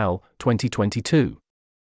 Thompson et al., 2022.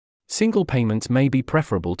 Single payments may be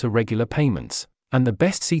preferable to regular payments, and the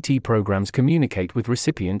best CT programs communicate with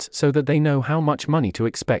recipients so that they know how much money to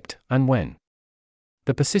expect, and when.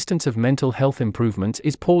 The persistence of mental health improvements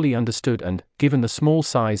is poorly understood and, given the small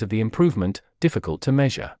size of the improvement, difficult to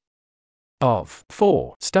measure. Of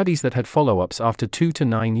 4 studies that had follow-ups after 2 to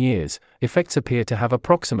 9 years, effects appear to have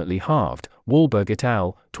approximately halved. Wahlberg et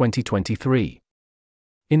al., 2023.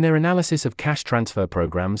 In their analysis of cash transfer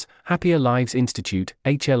programs, Happier Lives Institute,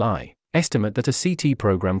 HLI, estimate that a CT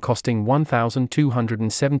program costing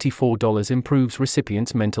 $1,274 improves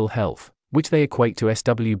recipients' mental health, which they equate to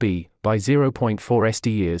SWB, by 0.4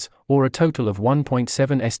 SD years, or a total of 1.7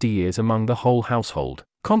 SD years among the whole household.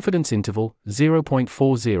 Confidence interval,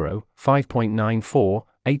 0.40, 5.94,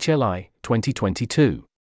 HLI, 2022.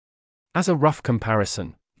 As a rough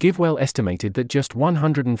comparison, GiveWell estimated that just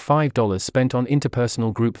 $105 spent on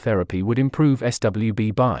interpersonal group therapy would improve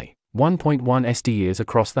SWB by 1.1 SD years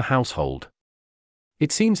across the household.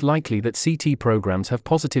 It seems likely that CT programs have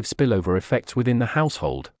positive spillover effects within the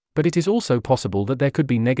household, but it is also possible that there could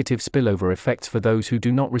be negative spillover effects for those who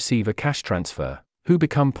do not receive a cash transfer, who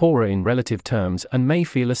become poorer in relative terms and may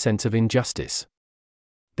feel a sense of injustice.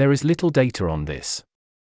 There is little data on this.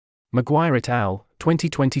 McGuire et al.,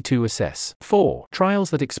 2022 assess 4 trials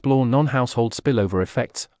that explore non-household spillover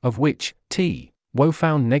effects, of which Woe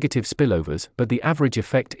found negative spillovers, but the average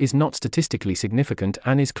effect is not statistically significant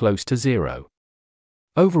and is close to zero.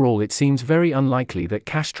 Overall, it seems very unlikely that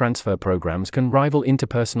cash transfer programs can rival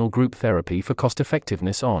interpersonal group therapy for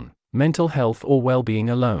cost-effectiveness on mental health or well-being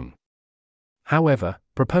alone. However,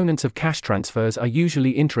 proponents of cash transfers are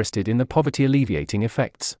usually interested in the poverty-alleviating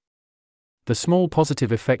effects. The small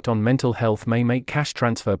positive effect on mental health may make cash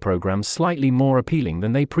transfer programs slightly more appealing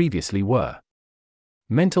than they previously were.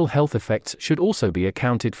 Mental health effects should also be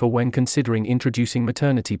accounted for when considering introducing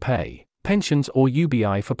maternity pay, pensions or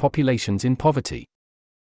UBI for populations in poverty.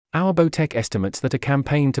 Our Botech estimates that a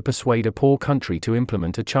campaign to persuade a poor country to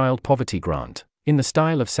implement a child poverty grant, in the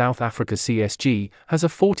style of South Africa's CSG, has a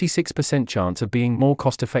 46% chance of being more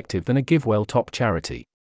cost-effective than a GiveWell top charity.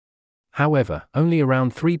 However, only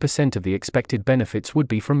around 3% of the expected benefits would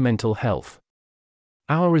be from mental health.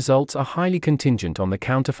 Our results are highly contingent on the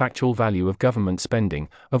counterfactual value of government spending,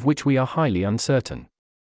 of which we are highly uncertain.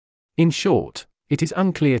 In short, it is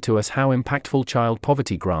unclear to us how impactful child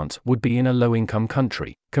poverty grants would be in a low-income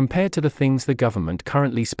country, compared to the things the government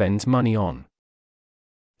currently spends money on.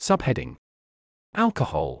 Subheading: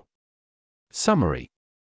 Alcohol. Summary.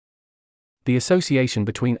 The association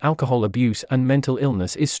between alcohol abuse and mental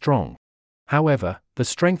illness is strong. However, the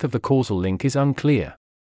strength of the causal link is unclear.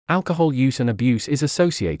 Alcohol use and abuse is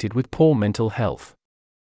associated with poor mental health.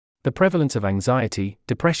 The prevalence of anxiety,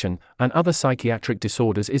 depression, and other psychiatric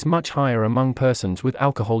disorders is much higher among persons with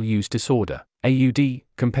alcohol use disorder, AUD,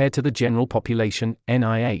 compared to the general population,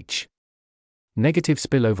 NIH. Negative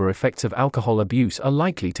spillover effects of alcohol abuse are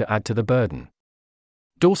likely to add to the burden.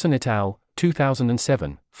 Dawson et al.,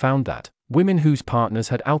 2007, found that women whose partners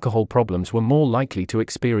had alcohol problems were more likely to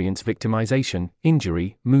experience victimization,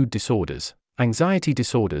 injury, mood disorders, anxiety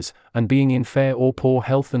disorders, and being in fair or poor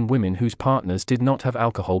health than women whose partners did not have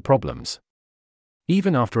alcohol problems.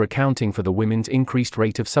 Even after accounting for the women's increased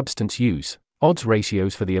rate of substance use, odds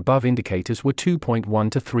ratios for the above indicators were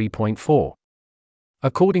 2.1 to 3.4.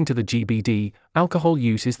 According to the GBD, alcohol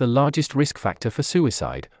use is the largest risk factor for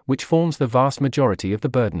suicide, which forms the vast majority of the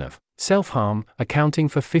burden of self-harm, accounting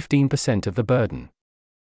for 15% of the burden.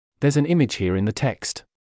 There's an image here in the text.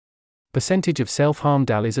 Percentage of self-harm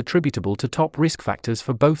DAL is attributable to top risk factors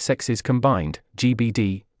for both sexes combined,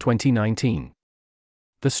 GBD, 2019.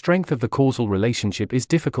 The strength of the causal relationship is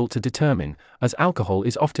difficult to determine, as alcohol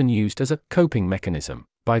is often used as a coping mechanism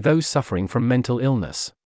by those suffering from mental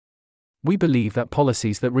illness. We believe that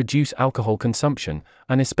policies that reduce alcohol consumption,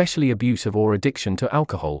 and especially abuse of or addiction to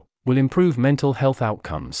alcohol, will improve mental health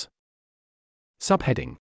outcomes.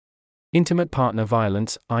 Subheading: Intimate Partner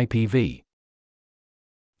Violence, IPV.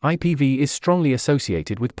 IPV is strongly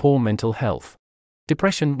associated with poor mental health.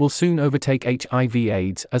 Depression will soon overtake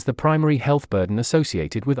HIV/AIDS as the primary health burden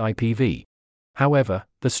associated with IPV. However,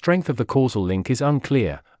 the strength of the causal link is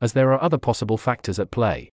unclear, as there are other possible factors at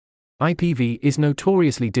play. IPV is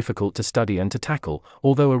notoriously difficult to study and to tackle,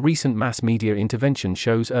 although a recent mass media intervention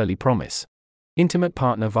shows early promise. Intimate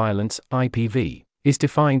partner violence, IPV, is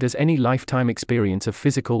defined as any lifetime experience of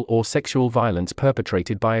physical or sexual violence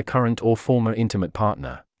perpetrated by a current or former intimate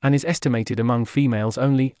partner, and is estimated among females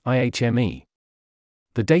only, IHME.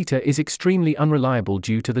 The data is extremely unreliable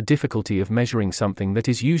due to the difficulty of measuring something that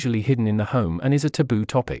is usually hidden in the home and is a taboo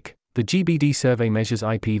topic. The GBD survey measures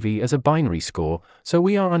IPV as a binary score, so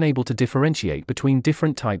we are unable to differentiate between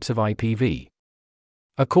different types of IPV.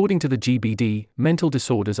 According to the GBD, mental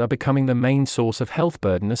disorders are becoming the main source of health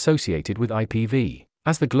burden associated with IPV,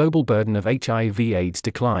 as the global burden of HIV/AIDS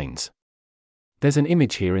declines. There's an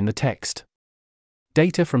image here in the text.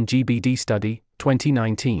 Data from GBD study,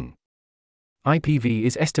 2019. IPV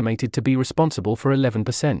is estimated to be responsible for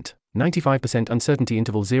 11%, 95% uncertainty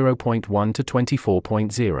interval 0.1 to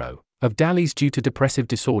 24.0, of DALYs due to depressive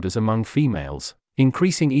disorders among females,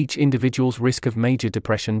 increasing each individual's risk of major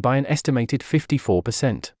depression by an estimated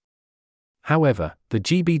 54%. However, the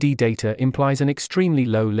GBD data implies an extremely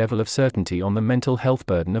low level of certainty on the mental health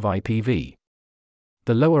burden of IPV.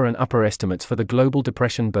 The lower and upper estimates for the global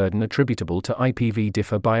depression burden attributable to IPV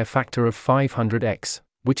differ by a factor of 500x,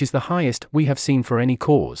 which is the highest we have seen for any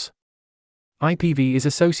cause. IPV is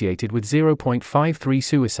associated with 0.53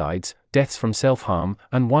 suicides, deaths from self-harm,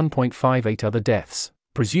 and 1.58 other deaths,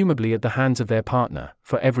 presumably at the hands of their partner,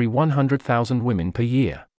 for every 100,000 women per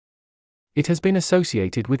year. It has been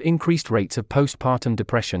associated with increased rates of postpartum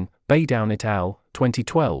depression, Baydown et al.,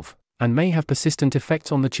 2012, and may have persistent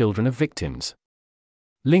effects on the children of victims.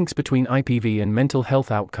 Links between IPV and mental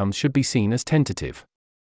health outcomes should be seen as tentative.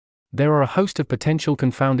 There are a host of potential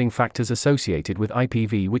confounding factors associated with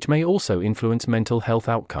IPV which may also influence mental health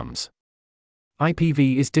outcomes.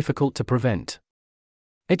 IPV is difficult to prevent.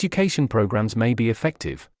 Education programs may be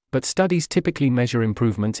effective, but studies typically measure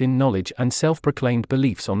improvements in knowledge and self-proclaimed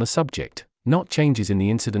beliefs on the subject, not changes in the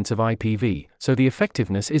incidence of IPV, so the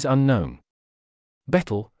effectiveness is unknown.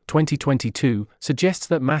 Bettel, 2022, suggests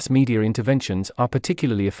that mass media interventions are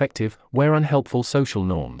particularly effective where unhelpful social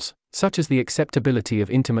norms, such as the acceptability of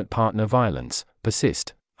intimate partner violence,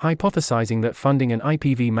 persist, hypothesizing that funding an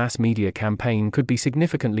IPV mass media campaign could be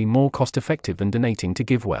significantly more cost-effective than donating to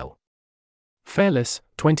GiveWell. Fairless,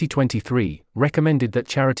 2023, recommended that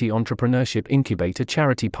charity entrepreneurship incubate a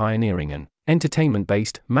charity pioneering an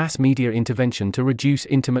entertainment-based mass media intervention to reduce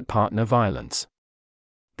intimate partner violence.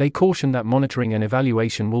 They caution that monitoring and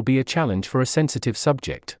evaluation will be a challenge for a sensitive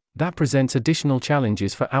subject that presents additional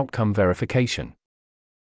challenges for outcome verification.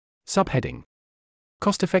 Subheading: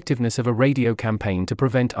 Cost-effectiveness of a radio campaign to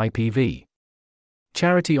prevent IPV.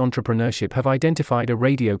 Charity entrepreneurship have identified a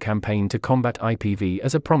radio campaign to combat IPV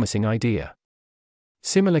as a promising idea.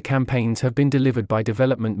 Similar campaigns have been delivered by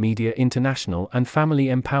Development Media International and Family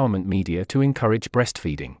Empowerment Media to encourage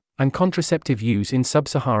breastfeeding and contraceptive use in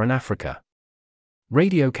sub-Saharan Africa.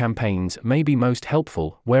 Radio campaigns may be most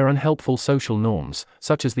helpful where unhelpful social norms,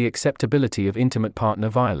 such as the acceptability of intimate partner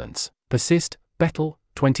violence, persist. Bettel,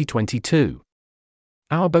 2022.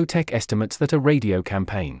 Our Botech estimates that a radio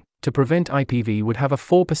campaign to prevent IPV would have a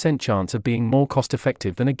 4% chance of being more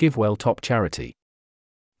cost-effective than a GiveWell top charity.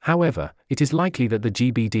 However, it is likely that the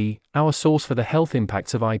GBD, our source for the health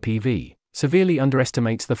impacts of IPV, severely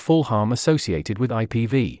underestimates the full harm associated with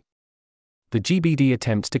IPV. The GBD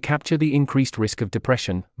attempts to capture the increased risk of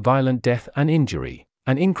depression, violent death and injury,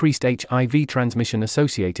 and increased HIV transmission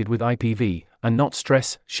associated with IPV, and not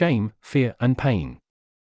stress, shame, fear and pain.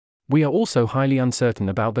 We are also highly uncertain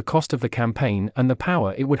about the cost of the campaign and the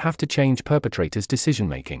power it would have to change perpetrators'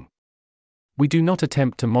 decision-making. We do not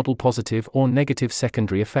attempt to model positive or negative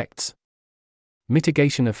secondary effects.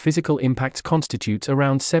 Mitigation of physical impacts constitutes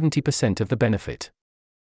around 70% of the benefit.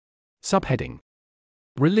 Subheading: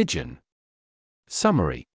 Religion.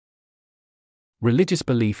 Summary: Religious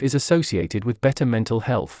belief is associated with better mental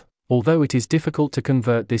health, although it is difficult to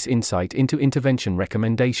convert this insight into intervention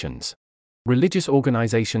recommendations. Religious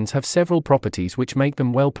organizations have several properties which make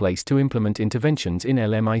them well placed to implement interventions in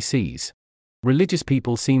LMICs. Religious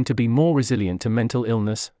people seem to be more resilient to mental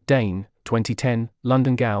illness. Dane, 2010,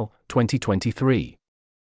 London Gal, 2023.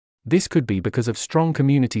 This could be because of strong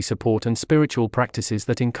community support and spiritual practices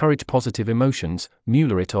that encourage positive emotions.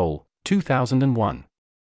 Mueller et al., 2001.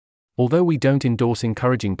 Although we don't endorse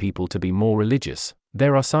encouraging people to be more religious,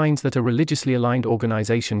 there are signs that a religiously aligned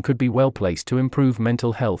organization could be well placed to improve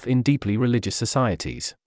mental health in deeply religious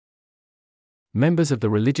societies. Members of the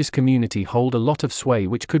religious community hold a lot of sway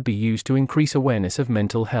which could be used to increase awareness of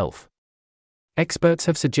mental health. Experts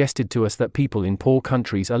have suggested to us that people in poor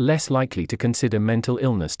countries are less likely to consider mental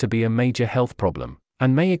illness to be a major health problem,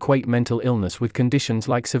 and may equate mental illness with conditions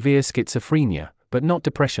like severe schizophrenia, but not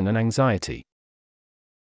depression and anxiety.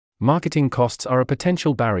 Marketing costs are a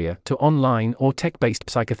potential barrier to online or tech-based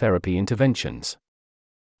psychotherapy interventions.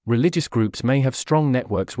 Religious groups may have strong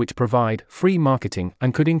networks which provide free marketing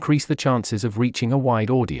and could increase the chances of reaching a wide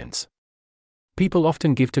audience. People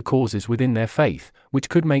often give to causes within their faith, which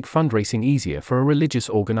could make fundraising easier for a religious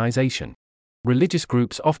organization. Religious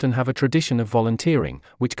groups often have a tradition of volunteering,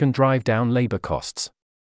 which can drive down labor costs.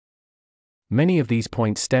 Many of these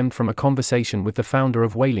points stemmed from a conversation with the founder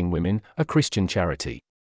of Wailing Women, a Christian charity.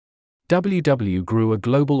 WW grew a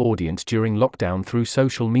global audience during lockdown through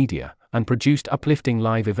social media, and produced uplifting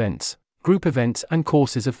live events, group events and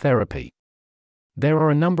courses of therapy. There are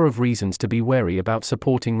a number of reasons to be wary about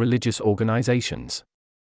supporting religious organizations.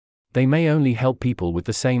 They may only help people with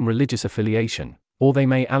the same religious affiliation, or they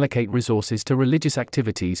may allocate resources to religious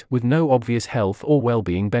activities with no obvious health or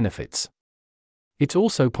well-being benefits. It's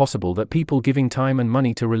also possible that people giving time and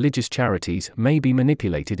money to religious charities may be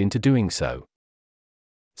manipulated into doing so.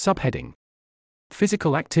 Subheading: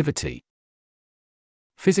 Physical activity.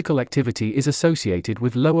 Physical activity is associated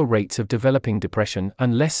with lower rates of developing depression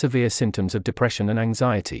and less severe symptoms of depression and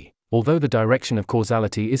anxiety, although the direction of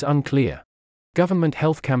causality is unclear. Government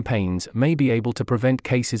health campaigns may be able to prevent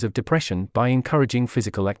cases of depression by encouraging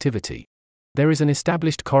physical activity. There is an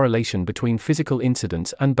established correlation between physical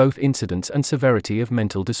incidence and both incidence and severity of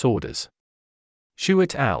mental disorders. Xu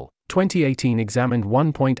et al. 2018 examined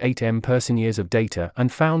 1.8 m person-years of data and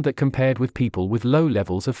found that compared with people with low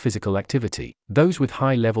levels of physical activity, those with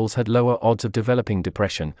high levels had lower odds of developing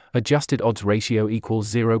depression. Adjusted odds ratio equals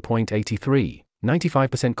 0.83,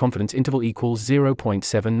 95% confidence interval equals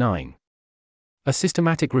 0.79. A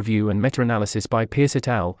systematic review and meta-analysis by Pierce et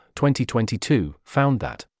al. 2022 found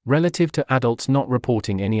that, relative to adults not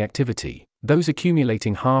reporting any activity, those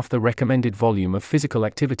accumulating half the recommended volume of physical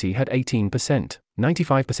activity had 18%,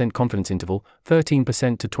 95% confidence interval,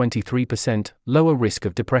 13% to 23%, lower risk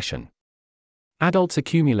of depression. Adults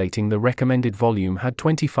accumulating the recommended volume had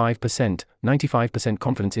 25%, 95%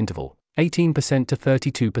 confidence interval, 18% to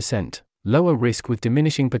 32%, lower risk with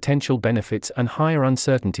diminishing potential benefits and higher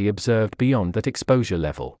uncertainty observed beyond that exposure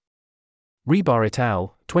level. Rebar et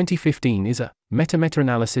al. 2015 is a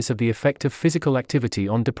meta-analysis of the effect of physical activity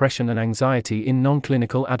on depression and anxiety in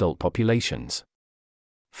non-clinical adult populations.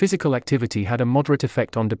 Physical activity had a moderate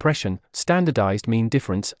effect on depression. Standardized mean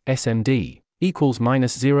difference, SMD, equals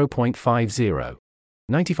 -0.50.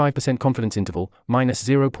 95% confidence interval,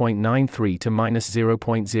 -0.93 to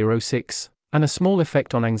 -0.06, and a small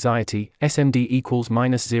effect on anxiety, SMD equals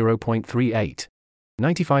 -0.38.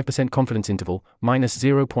 95% confidence interval,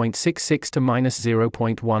 -0.66 to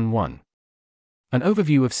 -0.11. An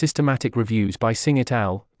overview of systematic reviews by Singh et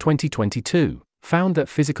al. 2022 found that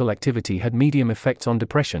physical activity had medium effects on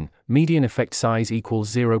depression. Median effect size equals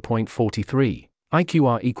 0.43,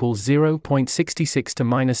 IQR equals 0.66 to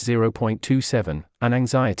 -0.27, and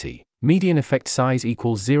anxiety. Median effect size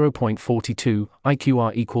equals 0.42,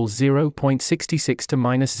 IQR equals 0.66 to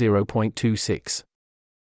 -0.26.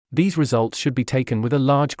 These results should be taken with a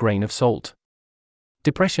large grain of salt.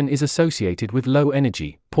 Depression is associated with low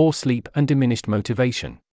energy, poor sleep, and diminished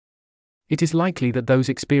motivation. It is likely that those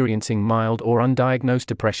experiencing mild or undiagnosed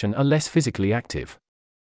depression are less physically active.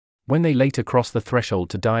 When they later cross the threshold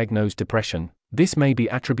to diagnose depression, this may be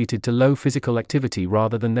attributed to low physical activity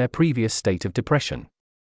rather than their previous state of depression.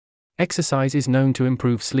 Exercise is known to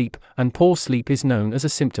improve sleep, and poor sleep is known as a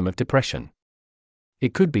symptom of depression.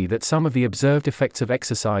 It could be that some of the observed effects of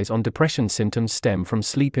exercise on depression symptoms stem from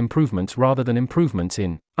sleep improvements rather than improvements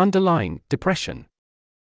in underlying depression.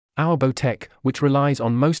 Our Botech, which relies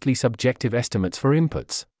on mostly subjective estimates for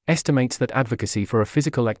inputs, estimates that advocacy for a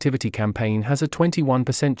physical activity campaign has a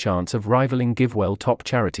 21% chance of rivaling GiveWell top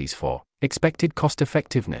charities for expected cost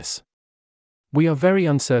effectiveness. We are very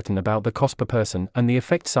uncertain about the cost per person and the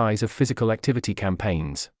effect size of physical activity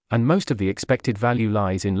campaigns, and most of the expected value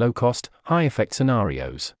lies in low-cost, high-effect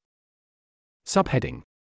scenarios. Subheading: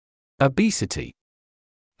 Obesity.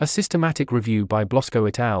 A systematic review by Blosco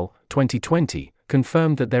et al. 2020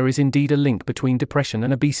 confirmed that there is indeed a link between depression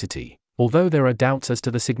and obesity, although there are doubts as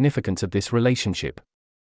to the significance of this relationship.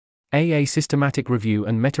 A systematic review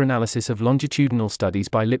and meta-analysis of longitudinal studies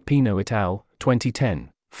by Lipino et al.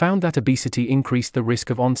 2010 found that obesity increased the risk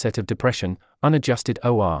of onset of depression. Unadjusted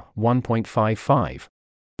OR 1.55.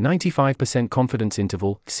 95% confidence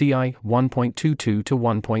interval, CI 1.22 to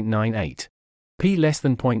 1.98. P less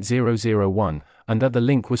than 0.001, and that the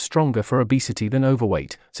link was stronger for obesity than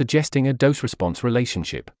overweight, suggesting a dose-response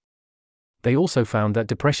relationship. They also found that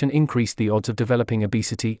depression increased the odds of developing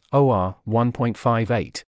obesity, OR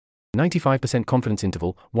 1.58. 95% confidence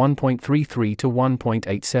interval, 1.33 to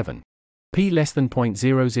 1.87. P less than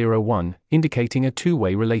 0.001, indicating a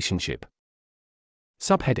two-way relationship.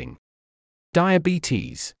 Subheading: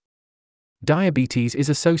 Diabetes. Diabetes is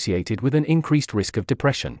associated with an increased risk of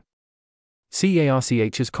depression.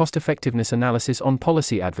 CARCH's Cost-Effectiveness Analysis on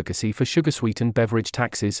Policy Advocacy for Sugar-Sweetened Beverage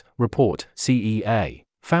Taxes, report, CEA,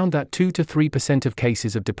 found that 2 to 3% of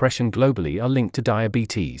cases of depression globally are linked to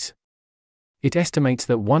diabetes. It estimates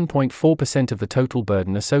that 1.4% of the total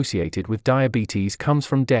burden associated with diabetes comes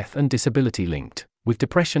from death and disability linked with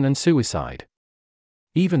depression and suicide.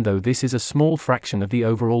 Even though this is a small fraction of the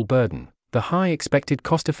overall burden, the high expected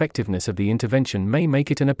cost-effectiveness of the intervention may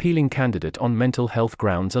make it an appealing candidate on mental health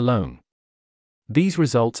grounds alone. These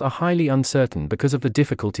results are highly uncertain because of the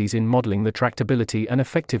difficulties in modeling the tractability and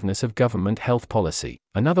effectiveness of government health policy.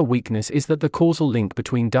 Another weakness is that the causal link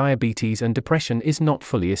between diabetes and depression is not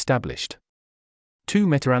fully established. Two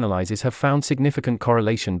meta-analyses have found significant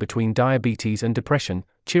correlation between diabetes and depression,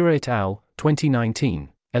 Chira et al., 2019,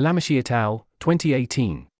 Elamishi et al.,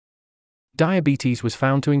 2018. Diabetes was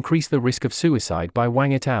found to increase the risk of suicide by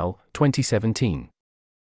Wang et al., 2017.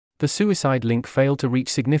 The suicide link failed to reach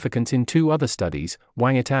significance in two other studies,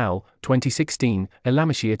 Wang et al., 2016,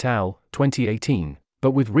 Elamishi et al., 2018,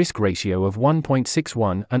 but with risk ratio of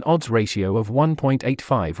 1.61 and odds ratio of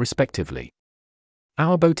 1.85 respectively.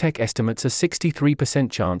 Our Botech estimates a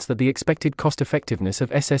 63% chance that the expected cost-effectiveness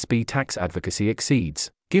of SSB tax advocacy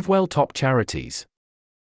exceeds GiveWell top charities.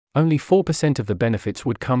 Only 4% of the benefits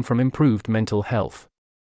would come from improved mental health.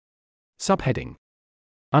 Subheading: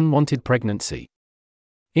 Unwanted pregnancy.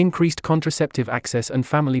 Increased contraceptive access and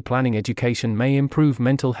family planning education may improve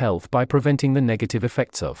mental health by preventing the negative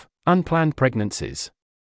effects of unplanned pregnancies.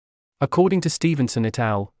 According to Stevenson et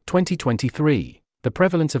al., 2023, the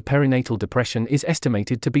prevalence of perinatal depression is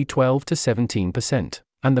estimated to be 12 to 17%,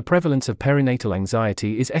 and the prevalence of perinatal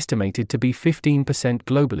anxiety is estimated to be 15%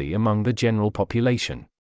 globally among the general population.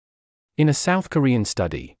 In a South Korean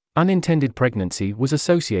study, unintended pregnancy was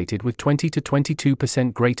associated with 20 to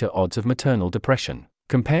 22% greater odds of maternal depression,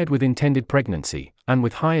 compared with intended pregnancy, and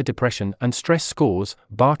with higher depression and stress scores,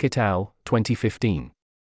 Bark et al., 2015.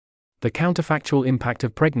 The counterfactual impact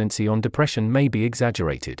of pregnancy on depression may be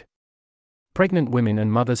exaggerated. Pregnant women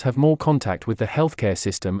and mothers have more contact with the healthcare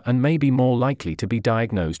system and may be more likely to be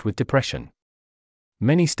diagnosed with depression.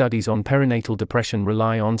 Many studies on perinatal depression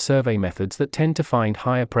rely on survey methods that tend to find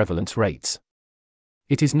higher prevalence rates.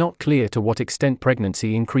 It is not clear to what extent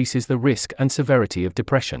pregnancy increases the risk and severity of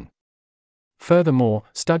depression. Furthermore,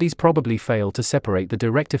 studies probably fail to separate the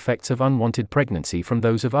direct effects of unwanted pregnancy from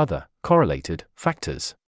those of other, correlated,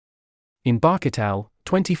 factors. In Bark et al.,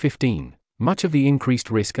 2015, much of the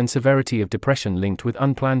increased risk and severity of depression linked with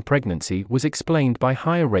unplanned pregnancy was explained by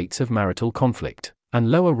higher rates of marital conflict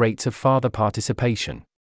and lower rates of father participation.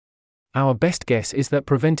 Our best guess is that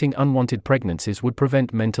preventing unwanted pregnancies would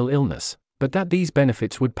prevent mental illness, but that these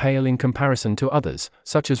benefits would pale in comparison to others,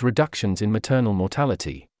 such as reductions in maternal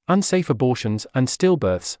mortality, unsafe abortions, and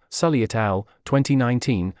stillbirths, Sully et al.,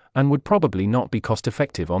 2019, and would probably not be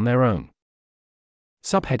cost-effective on their own.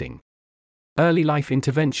 Subheading: Early life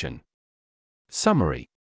intervention. Summary: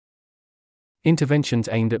 Interventions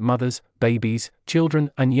aimed at mothers, babies,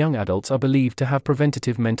 children, and young adults are believed to have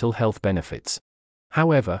preventative mental health benefits.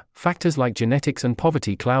 However, factors like genetics and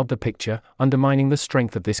poverty cloud the picture, undermining the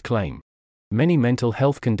strength of this claim. Many mental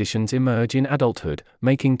health conditions emerge in adulthood,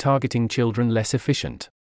 making targeting children less efficient.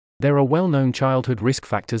 There are well-known childhood risk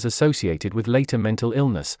factors associated with later mental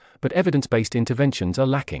illness, but evidence-based interventions are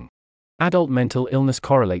lacking. Adult mental illness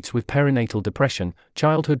correlates with perinatal depression,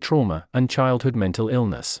 childhood trauma, and childhood mental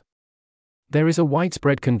illness. There is a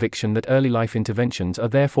widespread conviction that early life interventions are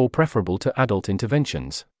therefore preferable to adult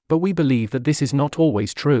interventions, but we believe that this is not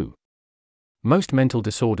always true. Most mental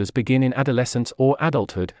disorders begin in adolescence or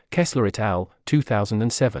adulthood, Kessler et al.,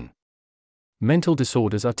 2007. Mental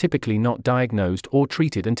disorders are typically not diagnosed or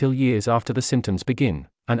treated until years after the symptoms begin.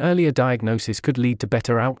 An earlier diagnosis could lead to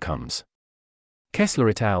better outcomes. Kessler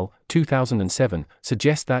et al., 2007,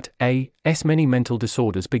 suggest that many mental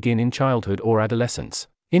disorders begin in childhood or adolescence.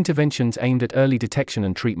 Interventions aimed at early detection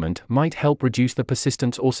and treatment might help reduce the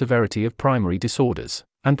persistence or severity of primary disorders,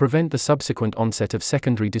 and prevent the subsequent onset of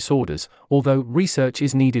secondary disorders, although research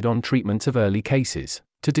is needed on treatments of early cases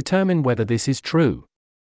to determine whether this is true.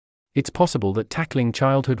 It's possible that tackling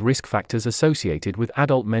childhood risk factors associated with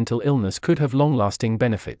adult mental illness could have long-lasting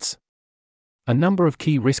benefits. A number of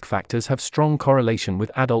key risk factors have strong correlation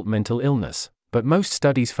with adult mental illness, but most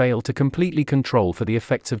studies fail to completely control for the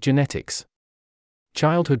effects of genetics.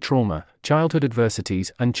 Childhood trauma, childhood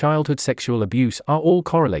adversities, and childhood sexual abuse are all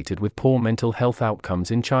correlated with poor mental health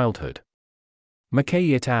outcomes in childhood.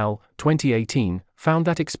 McKay et al., 2018, found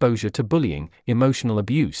that exposure to bullying, emotional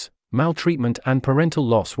abuse, maltreatment, and parental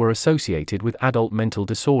loss were associated with adult mental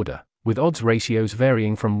disorder, with odds ratios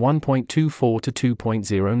varying from 1.24 to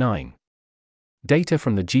 2.09. Data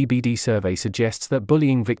from the GBD survey suggests that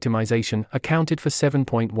bullying victimization accounted for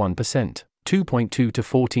 7.1%, 2.2 to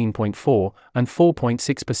 14.4, and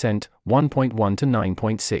 4.6%, 1.1 to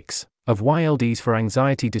 9.6, of YLDs for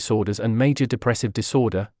anxiety disorders and major depressive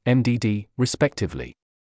disorder, MDD, respectively.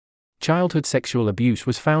 Childhood sexual abuse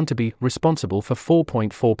was found to be responsible for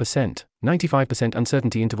 4.4%, 95%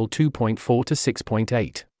 uncertainty interval 2.4 to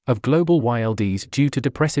 6.8, of global YLDs due to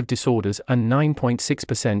depressive disorders and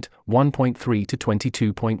 9.6%, 1.3 to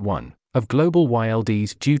 22.1, of global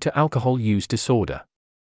YLDs due to alcohol use disorder.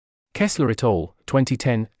 Kessler et al.,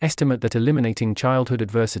 2010, estimate that eliminating childhood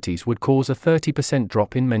adversities would cause a 30%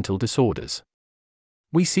 drop in mental disorders.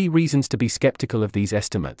 We see reasons to be skeptical of these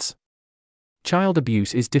estimates. Child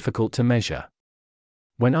abuse is difficult to measure.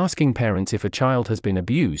 When asking parents if a child has been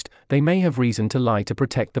abused, they may have reason to lie to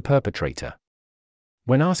protect the perpetrator.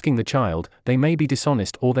 When asking the child, they may be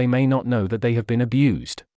dishonest or they may not know that they have been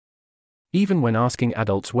abused. Even when asking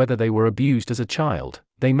adults whether they were abused as a child,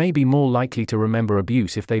 they may be more likely to remember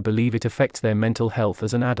abuse if they believe it affects their mental health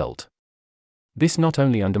as an adult. This not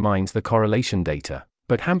only undermines the correlation data,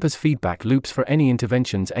 but hampers feedback loops for any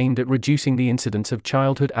interventions aimed at reducing the incidence of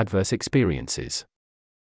childhood adverse experiences.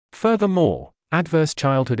 Furthermore, adverse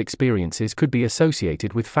childhood experiences could be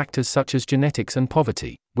associated with factors such as genetics and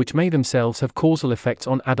poverty, which may themselves have causal effects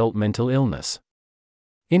on adult mental illness.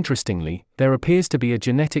 Interestingly, there appears to be a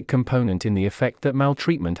genetic component in the effect that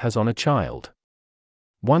maltreatment has on a child.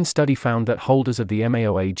 One study found that holders of the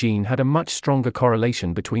MAOA gene had a much stronger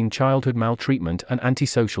correlation between childhood maltreatment and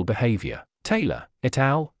antisocial behavior. Taylor, et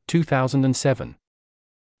al., 2007.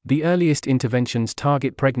 The earliest interventions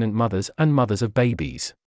target pregnant mothers and mothers of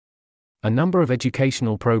babies. A number of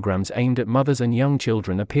educational programs aimed at mothers and young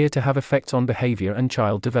children appear to have effects on behavior and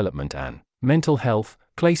child development and mental health,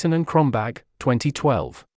 Clayson and Krombag,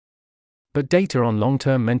 2012. But data on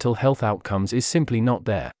long-term mental health outcomes is simply not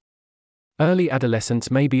there. Early adolescence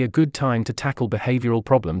may be a good time to tackle behavioral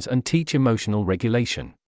problems and teach emotional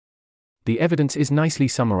regulation. The evidence is nicely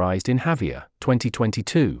summarized in Javier,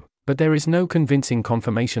 2022, but there is no convincing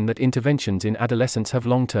confirmation that interventions in adolescence have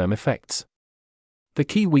long-term effects. The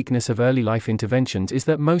key weakness of early life interventions is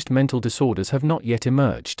that most mental disorders have not yet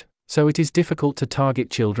emerged, so it is difficult to target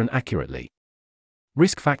children accurately.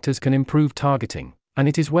 Risk factors can improve targeting, and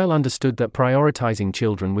it is well understood that prioritizing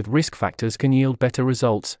children with risk factors can yield better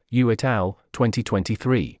results, Yu et al.,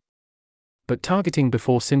 2023. But targeting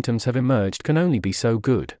before symptoms have emerged can only be so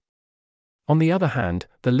good. On the other hand,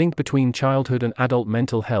 the link between childhood and adult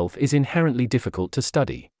mental health is inherently difficult to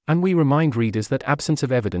study, and we remind readers that absence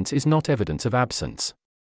of evidence is not evidence of absence.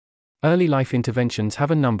 Early life interventions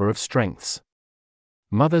have a number of strengths.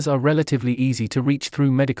 Mothers are relatively easy to reach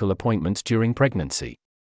through medical appointments during pregnancy.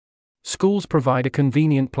 Schools provide a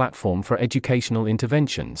convenient platform for educational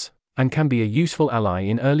interventions, and can be a useful ally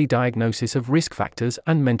in early diagnosis of risk factors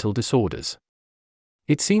and mental disorders.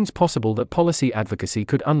 It seems possible that policy advocacy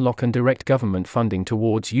could unlock and direct government funding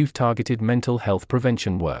towards youth-targeted mental health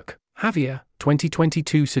prevention work. Javier,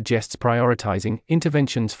 2022 suggests prioritizing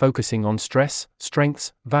interventions focusing on stress,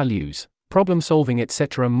 strengths, values, problem-solving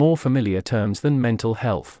etc. more familiar terms than mental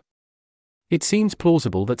health. It seems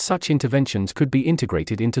plausible that such interventions could be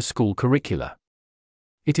integrated into school curricula.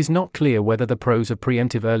 It is not clear whether the pros of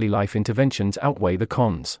preemptive early life interventions outweigh the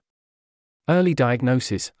cons. Early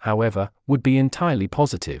diagnosis, however, would be entirely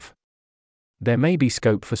positive. There may be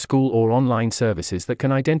scope for school or online services that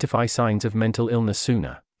can identify signs of mental illness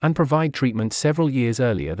sooner, and provide treatment several years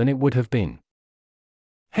earlier than it would have been.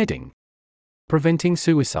 Heading: Preventing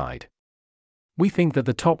suicide. We think that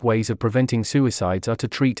the top ways of preventing suicides are to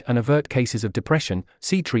treat and avert cases of depression,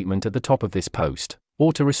 see treatment at the top of this post,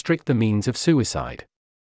 or to restrict the means of suicide.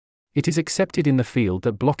 It is accepted in the field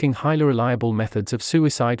that blocking highly reliable methods of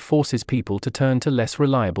suicide forces people to turn to less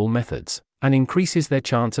reliable methods, and increases their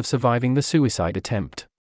chance of surviving the suicide attempt.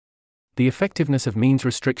 The effectiveness of means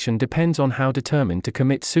restriction depends on how determined to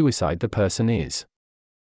commit suicide the person is.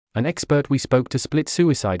 An expert we spoke to split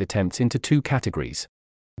suicide attempts into two categories: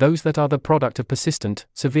 those that are the product of persistent,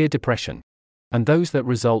 severe depression, and those that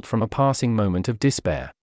result from a passing moment of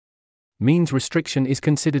despair. Means restriction is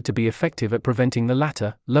considered to be effective at preventing the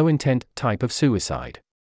latter, low-intent, type of suicide.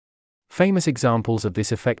 Famous examples of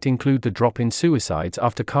this effect include the drop in suicides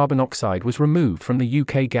after carbon oxide was removed from the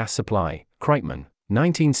UK gas supply, Kreitman,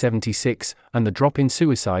 1976, and the drop in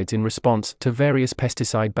suicides in response to various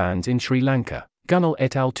pesticide bans in Sri Lanka, Gunnell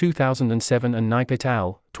et al. 2007 and Knipe et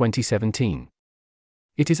al. 2017.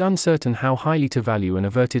 It is uncertain how highly to value an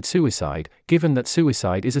averted suicide, given that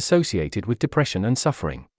suicide is associated with depression and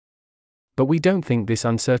suffering. But we don't think this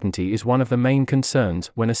uncertainty is one of the main concerns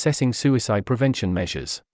when assessing suicide prevention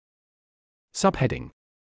measures. Subheading: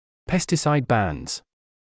 Pesticide bans.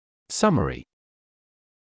 Summary: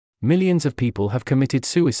 Millions of people have committed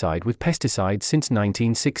suicide with pesticides since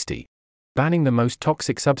 1960. Banning the most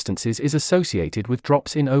toxic substances is associated with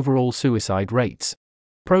drops in overall suicide rates.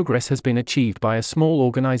 Progress has been achieved by a small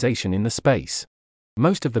organization in the space.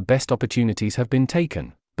 Most of the best opportunities have been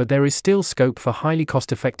taken, but there is still scope for highly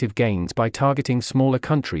cost-effective gains by targeting smaller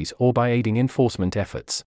countries or by aiding enforcement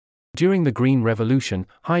efforts. During the Green Revolution,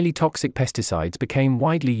 highly toxic pesticides became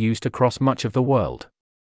widely used across much of the world.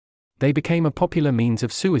 They became a popular means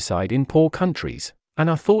of suicide in poor countries, and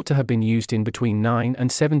are thought to have been used in between 9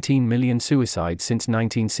 and 17 million suicides since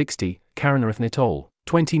 1960, Karunaratne et al.,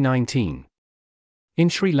 2019. In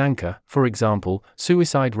Sri Lanka, for example,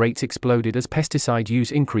 suicide rates exploded as pesticide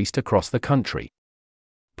use increased across the country.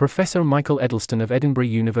 Professor Michael Edelston of Edinburgh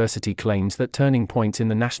University claims that turning points in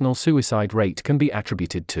the national suicide rate can be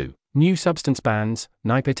attributed to new substance bans,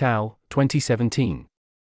 Knipe et al., 2017.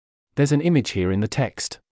 There's an image here in the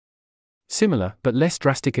text. Similar, but less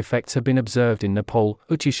drastic effects have been observed in Nepal,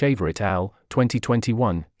 Uchisheva et al.,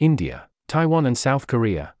 2021, India, Taiwan and South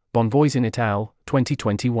Korea, Bonvoisin et al.,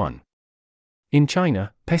 2021. In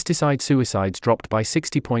China, pesticide suicides dropped by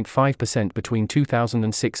 60.5% between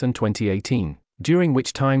 2006 and 2018, during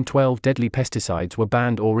which time 12 deadly pesticides were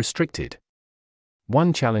banned or restricted.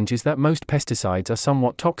 One challenge is that most pesticides are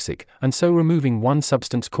somewhat toxic, and so removing one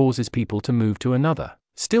substance causes people to move to another,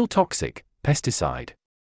 still toxic, pesticide.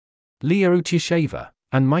 Leah Uchisheva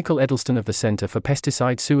and Michael Edelston of the Center for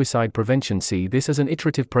Pesticide Suicide Prevention see this as an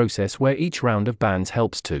iterative process where each round of bans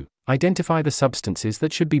helps to identify the substances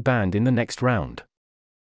that should be banned in the next round.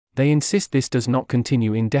 They insist this does not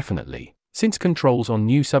continue indefinitely, since controls on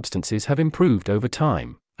new substances have improved over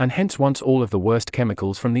time, and hence once all of the worst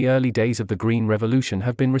chemicals from the early days of the Green Revolution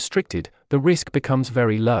have been restricted, the risk becomes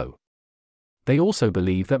very low. They also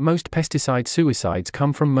believe that most pesticide suicides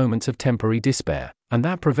come from moments of temporary despair, and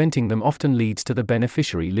that preventing them often leads to the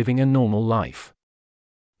beneficiary living a normal life.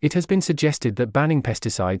 It has been suggested that banning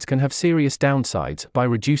pesticides can have serious downsides by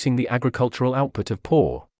reducing the agricultural output of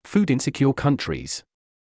poor, food-insecure countries.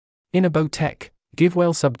 In a Botech,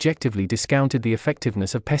 GiveWell subjectively discounted the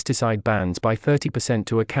effectiveness of pesticide bans by 30%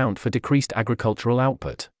 to account for decreased agricultural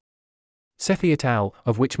output. Sethi et al.,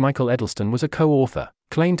 of which Michael Edelston was a co-author,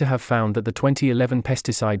 claimed to have found that the 2011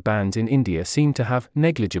 pesticide bans in India seemed to have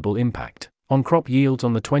negligible impact on crop yields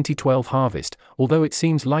on the 2012 harvest, although it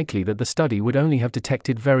seems likely that the study would only have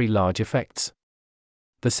detected very large effects.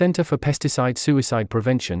 The Center for Pesticide Suicide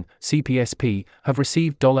Prevention, CPSP, have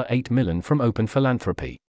received $8 million from Open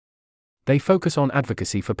Philanthropy. They focus on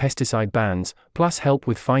advocacy for pesticide bans, plus help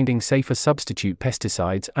with finding safer substitute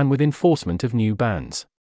pesticides and with enforcement of new bans.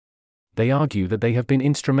 They argue that they have been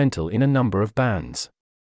instrumental in a number of bans.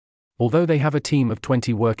 Although they have a team of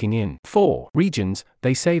 20 working in 4 regions,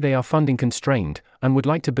 they say they are funding constrained, and would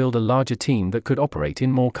like to build a larger team that could operate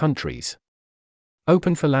in more countries.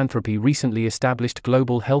 Open Philanthropy recently established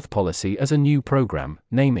global health policy as a new program,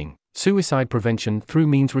 naming suicide prevention through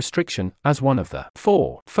means restriction as one of the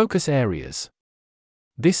 4 focus areas.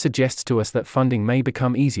 This suggests to us that funding may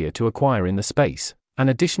become easier to acquire in the space, and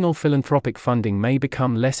additional philanthropic funding may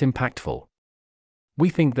become less impactful. We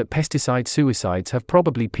think that pesticide suicides have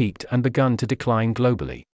probably peaked and begun to decline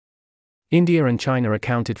globally. India and China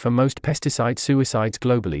accounted for most pesticide suicides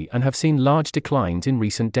globally and have seen large declines in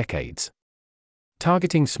recent decades.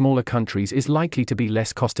 Targeting smaller countries is likely to be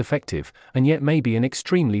less cost-effective, and yet may be an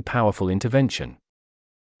extremely powerful intervention.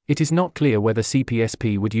 It is not clear whether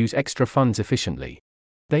CPSP would use extra funds efficiently.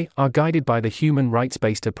 They are guided by the human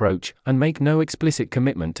rights-based approach and make no explicit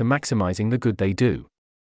commitment to maximizing the good they do.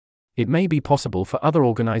 It may be possible for other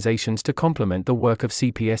organizations to complement the work of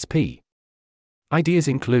CPSP. Ideas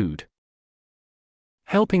include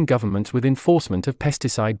helping governments with enforcement of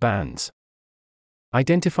pesticide bans,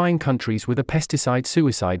 identifying countries with a pesticide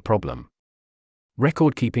suicide problem.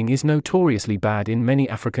 Record keeping is notoriously bad in many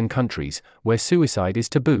African countries, where suicide is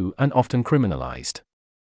taboo and often criminalized.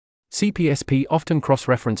 CPSP often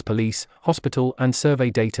cross-reference police, hospital and survey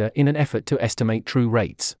data in an effort to estimate true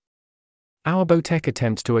rates. Our Botech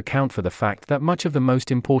attempts to account for the fact that much of the most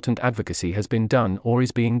important advocacy has been done or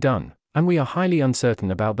is being done, and we are highly uncertain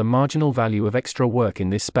about the marginal value of extra work in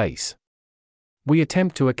this space. We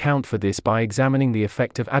attempt to account for this by examining the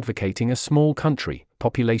effect of advocating a small country,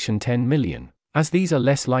 population 10 million, as these are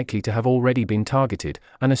less likely to have already been targeted,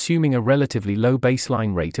 and assuming a relatively low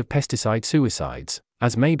baseline rate of pesticide suicides,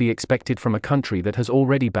 as may be expected from a country that has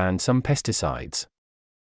already banned some pesticides.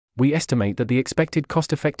 We estimate that the expected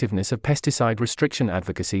cost-effectiveness of pesticide restriction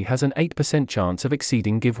advocacy has an 8% chance of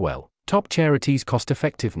exceeding GiveWell, top charities'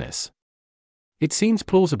 cost-effectiveness. It seems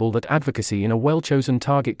plausible that advocacy in a well-chosen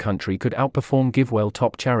target country could outperform GiveWell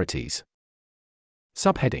top charities.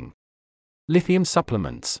 Subheading: Lithium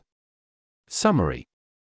supplements. Summary: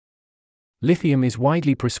 Lithium is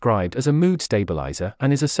widely prescribed as a mood stabilizer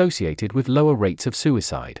and is associated with lower rates of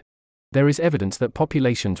suicide. There is evidence that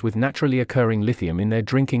populations with naturally occurring lithium in their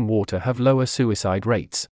drinking water have lower suicide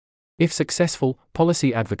rates. If successful,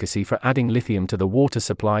 policy advocacy for adding lithium to the water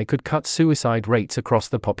supply could cut suicide rates across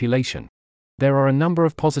the population. There are a number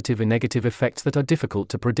of positive and negative effects that are difficult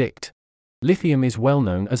to predict. Lithium is well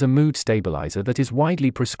known as a mood stabilizer that is widely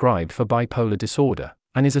prescribed for bipolar disorder,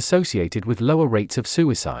 and is associated with lower rates of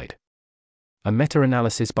suicide. A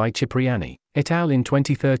meta-analysis by Cipriani et al. In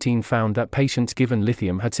 2013 found that patients given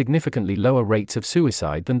lithium had significantly lower rates of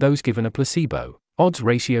suicide than those given a placebo. Odds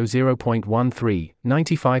ratio 0.13,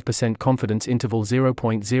 95% confidence interval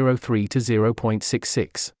 0.03 to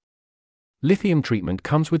 0.66. Lithium treatment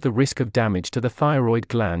comes with the risk of damage to the thyroid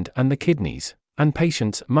gland and the kidneys, and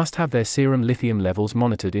patients must have their serum lithium levels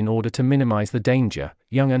monitored in order to minimize the danger.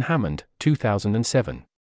 Young and Hammond, 2007.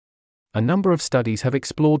 A number of studies have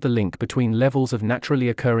explored the link between levels of naturally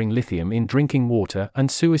occurring lithium in drinking water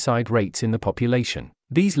and suicide rates in the population.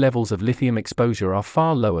 These levels of lithium exposure are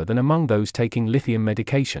far lower than among those taking lithium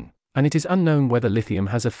medication, and it is unknown whether lithium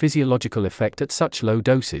has a physiological effect at such low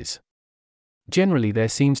doses. Generally, there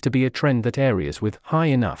seems to be a trend that areas with high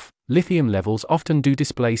enough lithium levels often do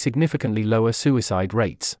display significantly lower suicide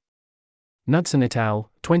rates. Knudsen et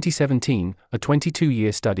al., 2017, a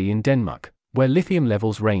 22-year study in Denmark, where lithium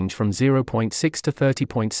levels range from 0.6 to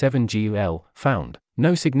 30.7 GUL, found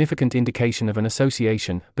no significant indication of an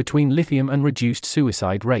association between lithium and reduced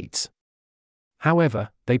suicide rates. However,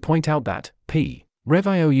 they point out that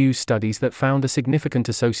Rev-IOU's studies that found a significant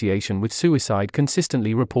association with suicide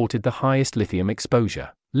consistently reported the highest lithium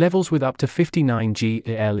exposure levels with up to 59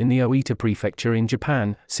 GUL in the Oita prefecture in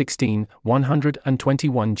Japan, 16,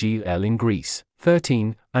 121 GUL in Greece,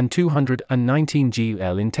 13, and 219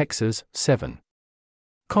 GUL in Texas, 7.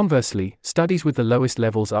 Conversely, studies with the lowest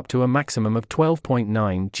levels up to a maximum of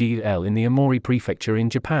 12.9 GUL in the Amori prefecture in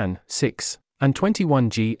Japan, 6, and 21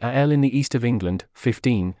 GUL in the east of England,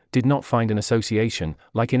 15, did not find an association,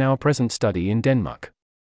 like in our present study in Denmark.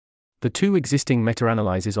 The two existing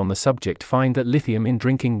meta-analyses on the subject find that lithium in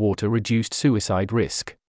drinking water reduced suicide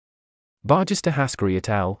risk. Barjester-Haskari et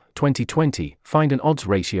al., 2020, find an odds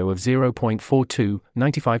ratio of 0.42,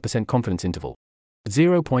 95% confidence interval,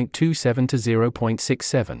 0.27 to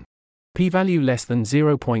 0.67. P-value less than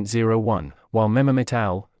 0.01, while Memam et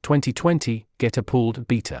al., 2020, get a pooled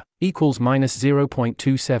beta equals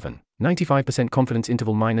 -0.27, 95% confidence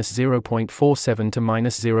interval -0.47 to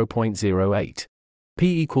 -0.08.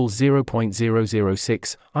 P equals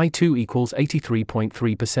 0.006, I2 equals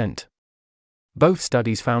 83.3%. Both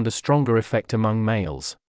studies found a stronger effect among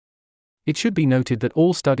males. It should be noted that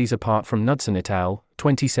all studies apart from Knudsen et al.,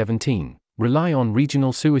 2017, rely on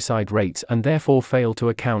regional suicide rates and therefore fail to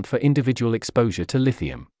account for individual exposure to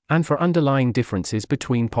lithium, and for underlying differences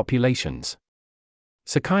between populations.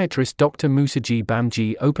 Psychiatrist Dr. Musaji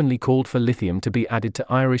Bamji openly called for lithium to be added to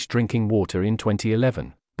Irish drinking water in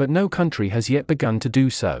 2011, but no country has yet begun to do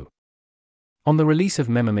so. On the release of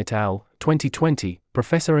Memam et al., 2020,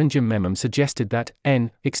 Professor Njim Memam suggested that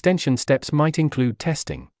extension steps might include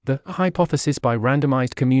testing the hypothesis by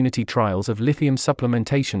randomized community trials of lithium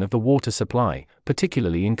supplementation of the water supply,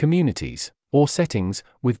 particularly in communities or settings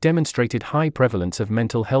with demonstrated high prevalence of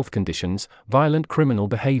mental health conditions, violent criminal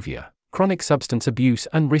behavior, chronic substance abuse,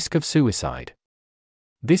 and risk of suicide.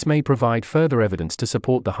 This may provide further evidence to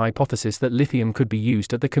support the hypothesis that lithium could be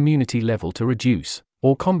used at the community level to reduce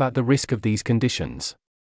or combat the risk of these conditions.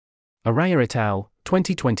 Araya et al.,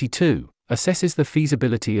 2022, assesses the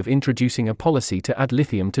feasibility of introducing a policy to add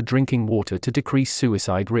lithium to drinking water to decrease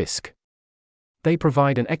suicide risk. They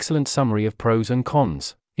provide an excellent summary of pros and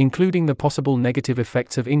cons, including the possible negative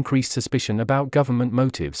effects of increased suspicion about government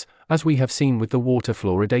motives, as we have seen with the water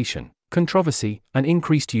fluoridation controversy, and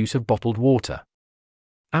increased use of bottled water.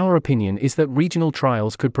 Our opinion is that regional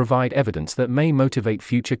trials could provide evidence that may motivate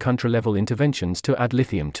future country-level interventions to add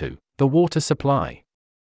lithium to the water supply.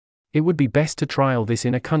 It would be best to trial this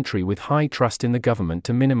in a country with high trust in the government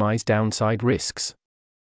to minimize downside risks.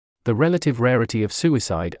 The relative rarity of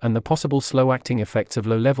suicide and the possible slow-acting effects of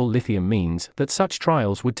low-level lithium means that such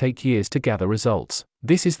trials would take years to gather results.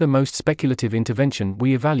 This is the most speculative intervention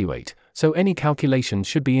we evaluate, so any calculations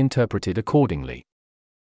should be interpreted accordingly.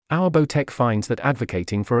 Our BOTEC finds that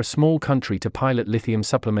advocating for a small country to pilot lithium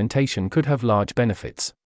supplementation could have large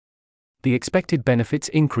benefits. The expected benefits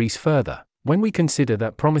increase further when we consider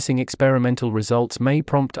that promising experimental results may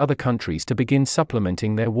prompt other countries to begin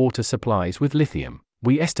supplementing their water supplies with lithium.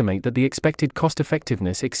 We estimate that the expected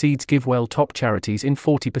cost-effectiveness exceeds GiveWell top charities in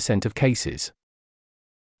 40% of cases.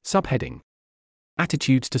 Subheading: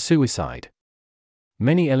 Attitudes to suicide.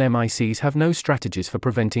 Many LMICs have no strategies for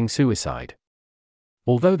preventing suicide.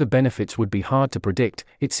 Although the benefits would be hard to predict,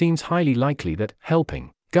 it seems highly likely that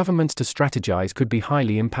helping governments to strategize could be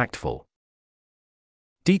highly impactful.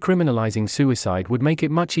 Decriminalizing suicide would make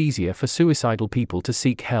it much easier for suicidal people to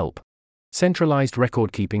seek help. Centralized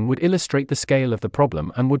record-keeping would illustrate the scale of the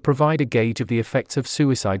problem and would provide a gauge of the effects of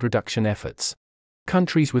suicide reduction efforts.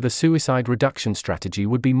 Countries with a suicide reduction strategy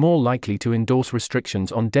would be more likely to endorse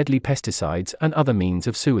restrictions on deadly pesticides and other means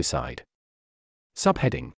of suicide.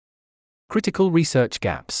 Subheading: Critical research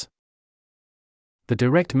gaps. The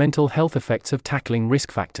direct mental health effects of tackling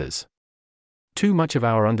risk factors. Too much of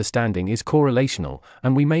our understanding is correlational,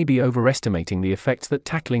 and we may be overestimating the effects that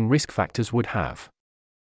tackling risk factors would have.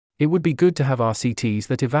 It would be good to have RCTs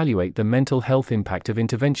that evaluate the mental health impact of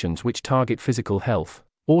interventions which target physical health,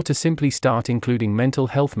 or to simply start including mental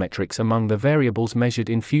health metrics among the variables measured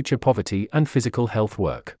in future poverty and physical health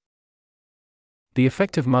work. The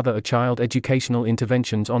effect of mother-child educational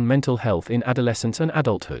interventions on mental health in adolescence and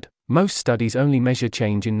adulthood. Most studies only measure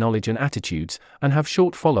change in knowledge and attitudes, and have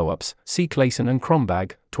short follow-ups, see Clayson and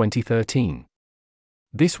Krombag, 2013.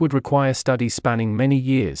 This would require studies spanning many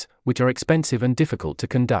years, which are expensive and difficult to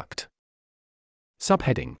conduct.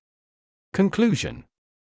 Subheading: Conclusion.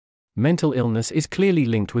 Mental illness is clearly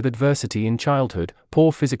linked with adversity in childhood,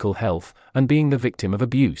 poor physical health, and being the victim of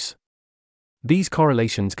abuse. These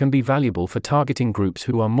correlations can be valuable for targeting groups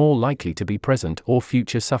who are more likely to be present or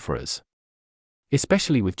future sufferers.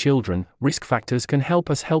 Especially with children, risk factors can help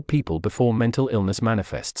us help people before mental illness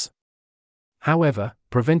manifests. However,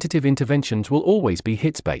 preventative interventions will always be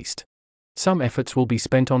hits-based. Some efforts will be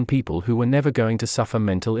spent on people who were never going to suffer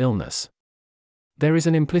mental illness. There is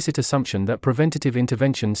an implicit assumption that preventative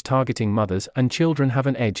interventions targeting mothers and children have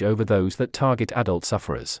an edge over those that target adult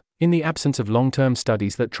sufferers. In the absence of long-term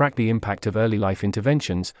studies that track the impact of early life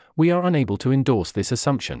interventions, we are unable to endorse this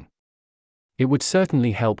assumption. It would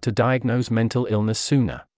certainly help to diagnose mental illness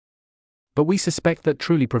sooner. But we suspect that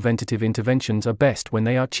truly preventative interventions are best when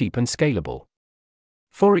they are cheap and scalable.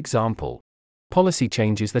 For example, policy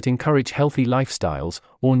changes that encourage healthy lifestyles,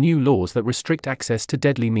 or new laws that restrict access to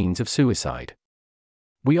deadly means of suicide.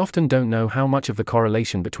 We often don't know how much of the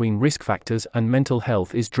correlation between risk factors and mental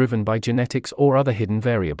health is driven by genetics or other hidden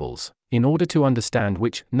variables. In order to understand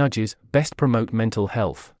which nudges best promote mental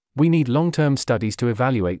health, we need long-term studies to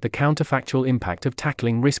evaluate the counterfactual impact of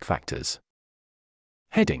tackling risk factors.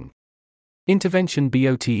 Heading: Intervention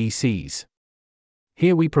BOTECs.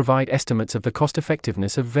 Here we provide estimates of the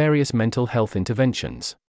cost-effectiveness of various mental health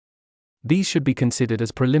interventions. These should be considered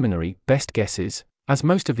as preliminary, best guesses, as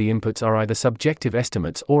most of the inputs are either subjective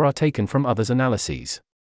estimates or are taken from others' analyses.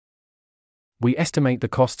 We estimate the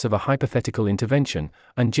costs of a hypothetical intervention,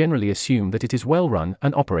 and generally assume that it is well run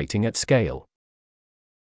and operating at scale.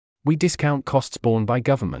 We discount costs borne by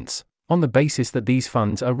governments, on the basis that these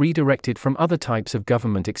funds are redirected from other types of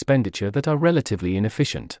government expenditure that are relatively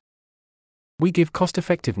inefficient. We give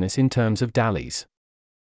cost-effectiveness in terms of DALYs.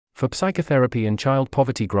 For psychotherapy and child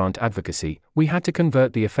poverty grant advocacy, we had to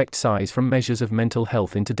convert the effect size from measures of mental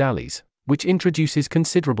health into DALYs, which introduces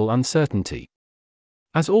considerable uncertainty.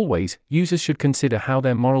 As always, users should consider how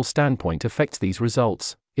their moral standpoint affects these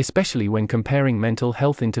results, especially when comparing mental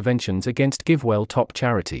health interventions against GiveWell top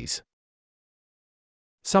charities.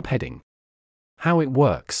 Subheading: How it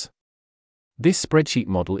works. This spreadsheet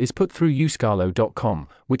model is put through usecarlo.com,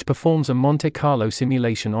 which performs a Monte Carlo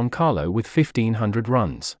simulation on Carlo with 1,500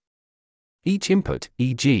 runs. Each input,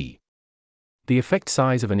 e.g., the effect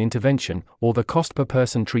size of an intervention, or the cost per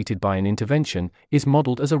person treated by an intervention, is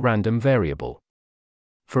modeled as a random variable.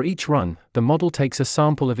 For each run, the model takes a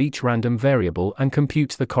sample of each random variable and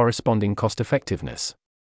computes the corresponding cost-effectiveness.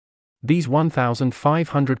 These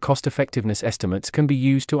 1,500 cost-effectiveness estimates can be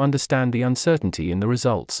used to understand the uncertainty in the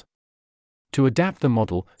results. To adapt the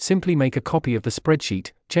model, simply make a copy of the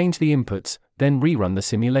spreadsheet, change the inputs, then rerun the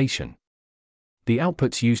simulation. The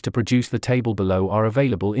outputs used to produce the table below are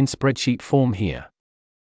available in spreadsheet form here.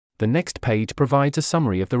 The next page provides a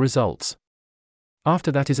summary of the results.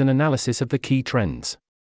 After that is an analysis of the key trends.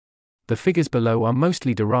 The figures below are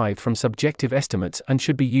mostly derived from subjective estimates and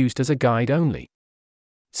should be used as a guide only.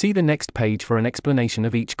 See the next page for an explanation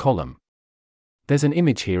of each column. There's an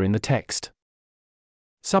image here in the text.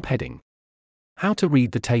 Subheading: How to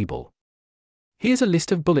read the table. Here's a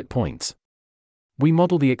list of bullet points. We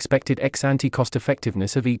model the expected ex-ante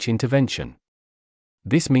cost-effectiveness of each intervention.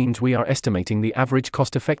 This means we are estimating the average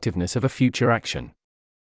cost-effectiveness of a future action.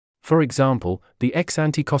 For example, the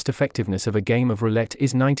ex-ante cost-effectiveness of a game of roulette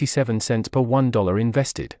is 97 cents per $1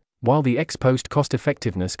 invested, while the ex-post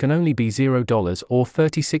cost-effectiveness can only be $0 or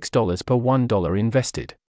 $36 per $1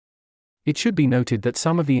 invested. It should be noted that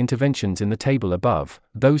some of the interventions in the table above,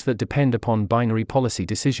 those that depend upon binary policy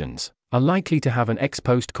decisions, are likely to have an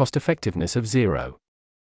ex-post cost-effectiveness of 0.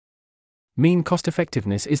 Mean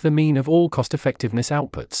cost-effectiveness is the mean of all cost-effectiveness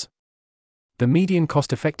outputs. The median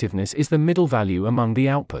cost-effectiveness is the middle value among the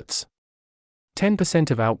outputs.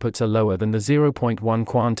 10% of outputs are lower than the 0.1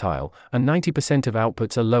 quantile, and 90% of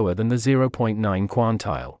outputs are lower than the 0.9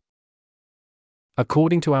 quantile.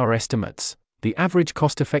 According to our estimates, the average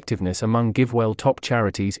cost-effectiveness among GiveWell top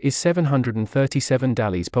charities is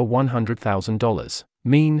 $737 per $100,000.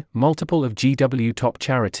 Mean, multiple of GW top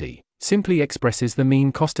charity, simply expresses the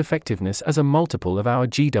mean cost-effectiveness as a multiple of our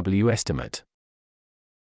GW estimate.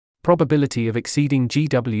 Probability of exceeding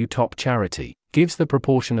GW top charity gives the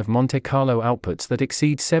proportion of Monte Carlo outputs that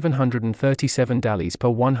exceed $737 per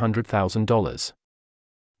 $100,000.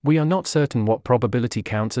 We are not certain what probability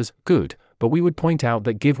counts as good, but we would point out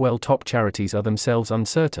that GiveWell top charities are themselves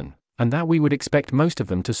uncertain, and that we would expect most of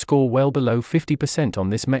them to score well below 50% on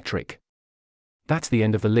this metric. That's the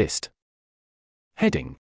end of the list.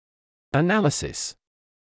 Heading: Analysis.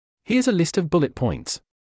 Here's a list of bullet points.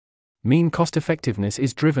 Mean cost-effectiveness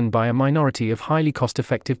is driven by a minority of highly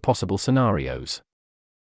cost-effective possible scenarios.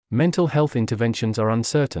 Mental health interventions are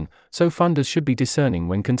uncertain, so funders should be discerning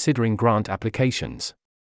when considering grant applications.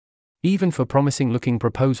 Even for promising-looking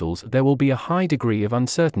proposals, there will be a high degree of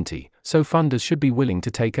uncertainty, so funders should be willing to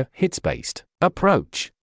take a hits-based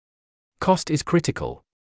approach. Cost is critical.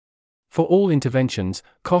 For all interventions,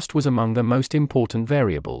 cost was among the most important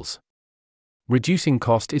variables. Reducing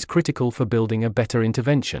cost is critical for building a better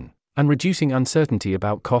intervention, and reducing uncertainty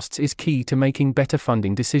about costs is key to making better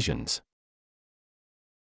funding decisions.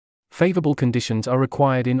 Favorable conditions are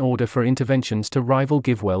required in order for interventions to rival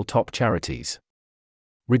GiveWell top charities.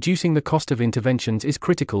 Reducing the cost of interventions is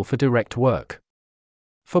critical for direct work.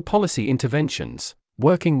 For policy interventions,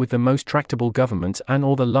 working with the most tractable governments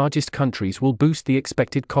and/or the largest countries will boost the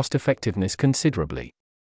expected cost-effectiveness considerably.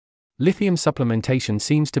 Lithium supplementation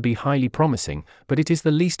seems to be highly promising, but it is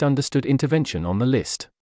the least understood intervention on the list.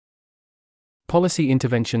 Policy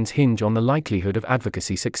interventions hinge on the likelihood of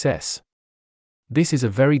advocacy success. This is a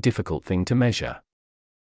very difficult thing to measure.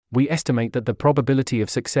 We estimate that the probability of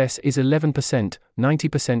success is 11%,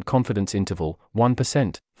 90% confidence interval,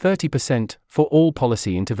 1%, 30% for all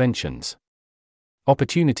policy interventions.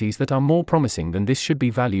 Opportunities that are more promising than this should be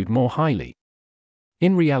valued more highly.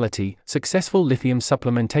 In reality, successful lithium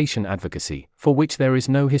supplementation advocacy, for which there is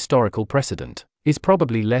no historical precedent, is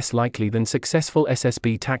probably less likely than successful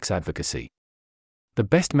SSB tax advocacy. The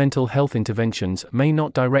best mental health interventions may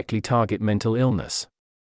not directly target mental illness.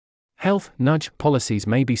 Health nudge policies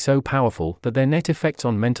may be so powerful that their net effects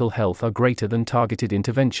on mental health are greater than targeted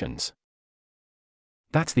interventions.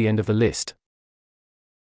 That's the end of the list.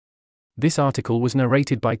 This article was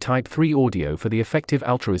narrated by Type 3 Audio for the Effective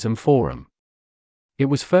Altruism Forum. It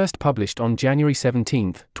was first published on January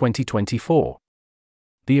 17, 2024.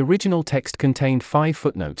 The original text contained 5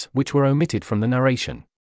 footnotes which were omitted from the narration.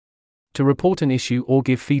 To report an issue or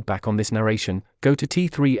give feedback on this narration, go to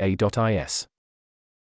t3a.is.